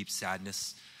sense of deep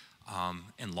sadness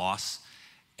and loss.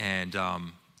 And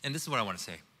this is what I want to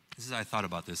say. This is how I thought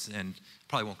about this, and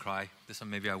probably won't cry. This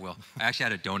one maybe I will. I actually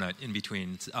had a donut in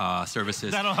between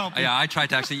services. That'll help you. Yeah, I tried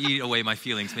to actually eat away my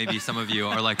feelings. Maybe some of you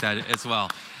are like that as well.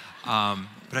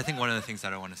 But I think one of the things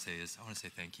that I want to say is I want to say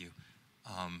thank you,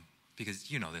 because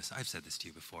you know this. I've said this to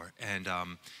you before. And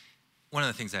one of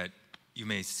the things that you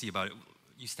may see about it,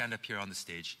 you stand up here on the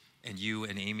stage, and you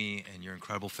and Amy and your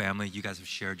incredible family, you guys have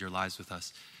shared your lives with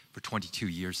us for 22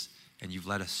 years, and you've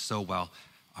led us so well.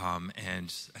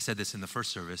 And I said this in the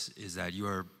first service, is that you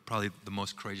are probably the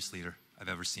most courageous leader I've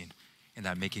ever seen, in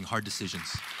that making hard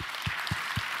decisions.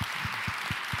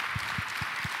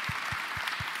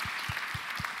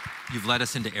 You've led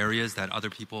us into areas that other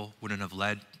people wouldn't have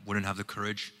led, wouldn't have the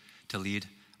courage to lead.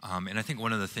 And I think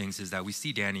one of the things is that we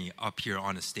see Danny up here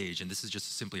on a stage, and this is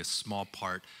just simply a small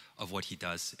part of what he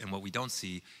does. And what we don't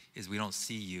see is we don't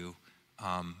see you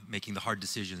making the hard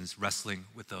decisions, wrestling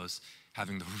with those,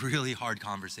 having the really hard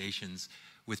conversations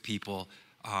with people.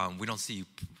 We don't see you,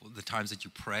 the times that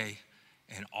you pray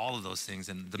and all of those things.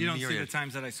 And the You don't see myriad. the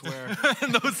times that I swear.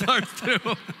 And those times too.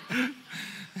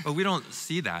 But we don't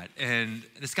see that. And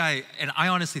this guy, and I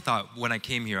honestly thought when I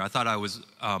came here, I thought I was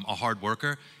a hard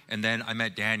worker. And then I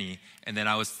met Danny, and then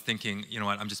I was thinking, you know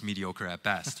what, I'm just mediocre at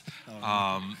best.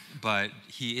 But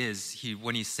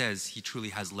when he says he truly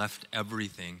has left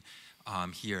everything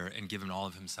here and given all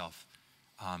of himself,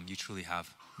 you truly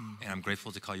have. And I'm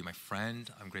grateful to call you my friend.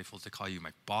 I'm grateful to call you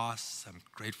my boss. I'm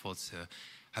grateful to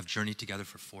have journeyed together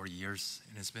for 4 years.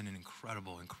 And it's been an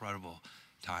incredible, incredible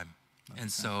time. And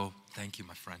so, thank you,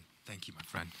 my friend. Thank you, my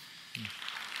friend.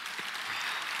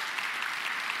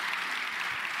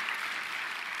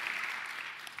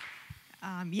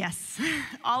 Yes,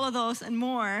 all of those and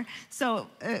more. So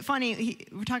funny,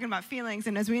 we're talking about feelings,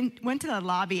 and as we went to the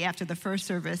lobby after the first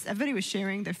service, everybody was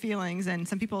sharing their feelings, and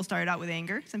some people started out with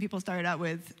anger, some people started out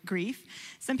with grief,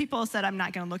 some people said, I'm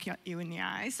not going to look at you in the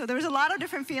eyes. So there was a lot of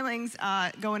different feelings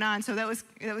going on, so that was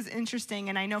interesting,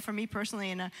 and I know for me personally,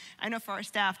 and I know for our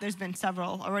staff, there's been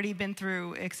several, already been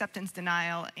through acceptance,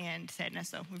 denial, and sadness,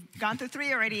 so we've gone through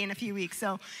 3 already in a few weeks,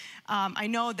 so I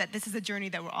know that this is a journey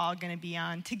that we're all going to be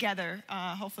on together,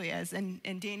 hopefully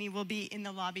and Danny will be in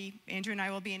the lobby. Andrew and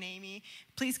I will be in Amy.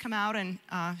 Please come out and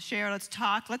share. Let's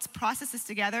talk. Let's process this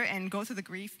together and go through the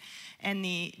grief and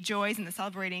the joys and the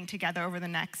celebrating together over the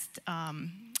next,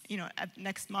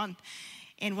 next month.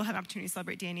 And we'll have an opportunity to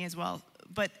celebrate Danny as well.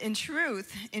 But in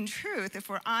truth, if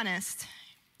we're honest,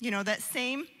 that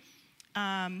same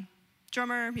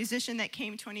drummer, musician that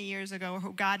came 20 years ago,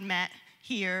 who God met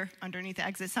here underneath the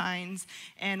exit signs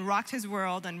and rocked his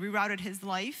world and rerouted his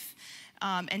life,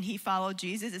 and he followed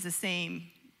Jesus, is the same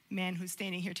man who's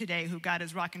standing here today, who God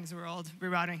is rocking his world,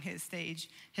 rerouting his stage,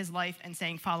 his life, and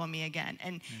saying, follow me again.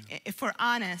 And if we're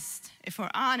honest,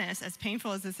 as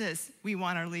painful as this is, we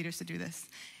want our leaders to do this.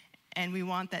 And we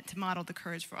want that to model the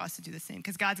courage for us to do the same,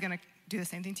 because God's going to do the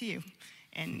same thing to you.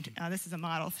 And this is a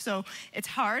model. So it's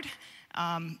hard,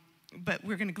 but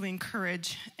we're going to glean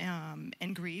courage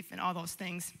and grief and all those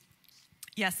things.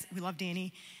 Yes, we love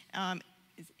Danny.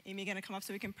 Is Amy going to come up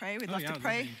so we can pray? We'd love to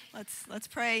pray. Let's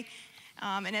pray.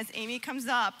 And as Amy comes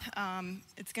up,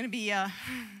 it's going to be yeah.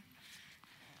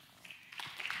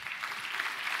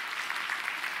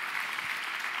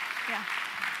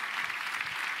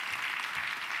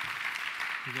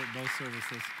 We get both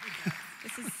services.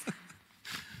 This is.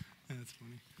 That's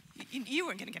funny. You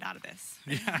weren't going to get out of this.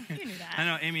 Yeah, you knew that. I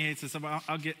know Amy hates this.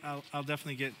 I'll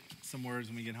definitely get some words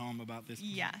when we get home about this.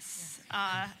 Yes,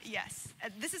 yes.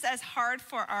 This is as hard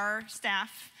for our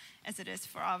staff as it is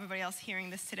for everybody else hearing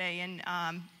this today. And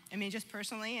just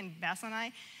personally, and Basil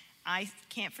and I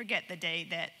can't forget the day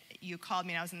that you called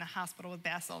me and I was in the hospital with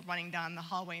Basil, running down the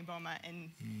hallway in Boma,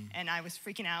 and I was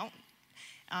freaking out,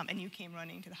 and you came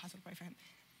running to the hospital to pray for him.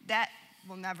 That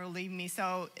will never leave me.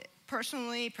 So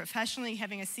personally, professionally,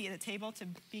 having a seat at the table to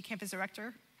be campus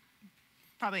director,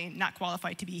 probably not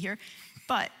qualified to be here,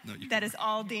 but that is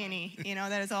all Danny,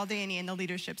 that is all Danny and the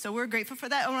leadership. So we're grateful for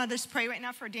that. I want to just pray right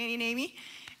now for Danny and Amy,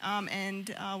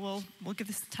 and we'll give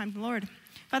this time to the Lord.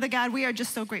 Father God, we are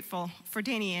just so grateful for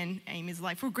Danny and Amy's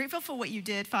life. We're grateful for what you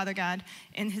did, Father God,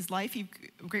 in his life.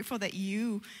 We're grateful that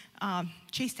you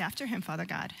chased after him, Father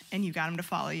God, and you got him to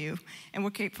follow you. And we're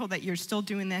grateful that you're still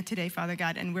doing that today, Father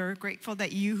God. And we're grateful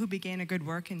that you who began a good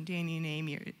work in Danny and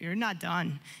Amy, you're not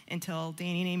done until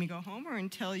Danny and Amy go home or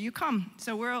until you come.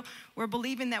 So we're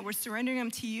believing that we're surrendering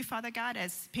them to you, Father God,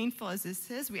 as painful as this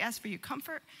is. We ask for your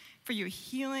comfort, for your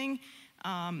healing,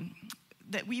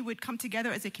 that we would come together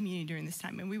as a community during this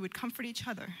time, and we would comfort each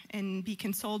other and be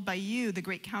consoled by you, the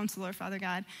great counselor, Father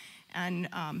God, and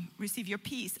receive your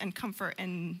peace and comfort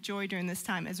and joy during this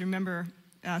time as we remember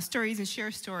stories and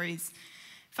share stories.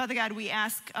 Father God, we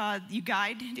ask you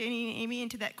guide Danny and Amy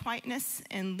into that quietness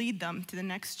and lead them to the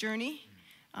next journey.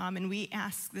 And we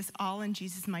ask this all in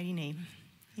Jesus' mighty name.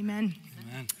 Amen.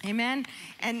 Amen. Amen.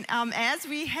 And as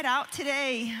we head out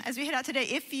today,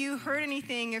 if you heard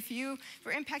anything, if you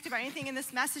were impacted by anything in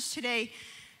this message today,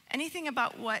 anything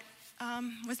about what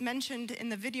was mentioned in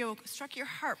the video struck your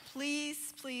heart,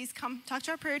 please come talk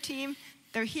to our prayer team.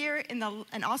 They're here and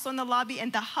also in the lobby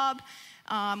and the hub.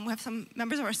 We have some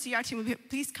members of our CR team.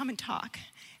 Please come and talk.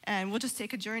 And we'll just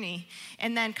take a journey.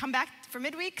 And then come back for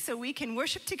midweek so we can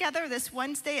worship together this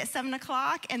Wednesday at 7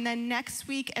 o'clock. And then next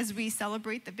week as we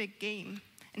celebrate the big game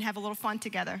and have a little fun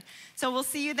together. So we'll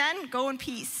see you then. Go in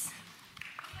peace.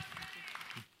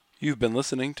 You've been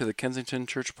listening to the Kensington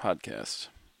Church Podcast.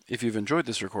 If you've enjoyed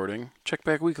this recording, check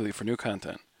back weekly for new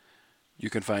content. You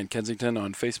can find Kensington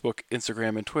on Facebook,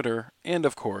 Instagram, and Twitter, and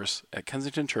of course at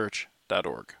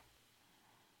kensingtonchurch.org.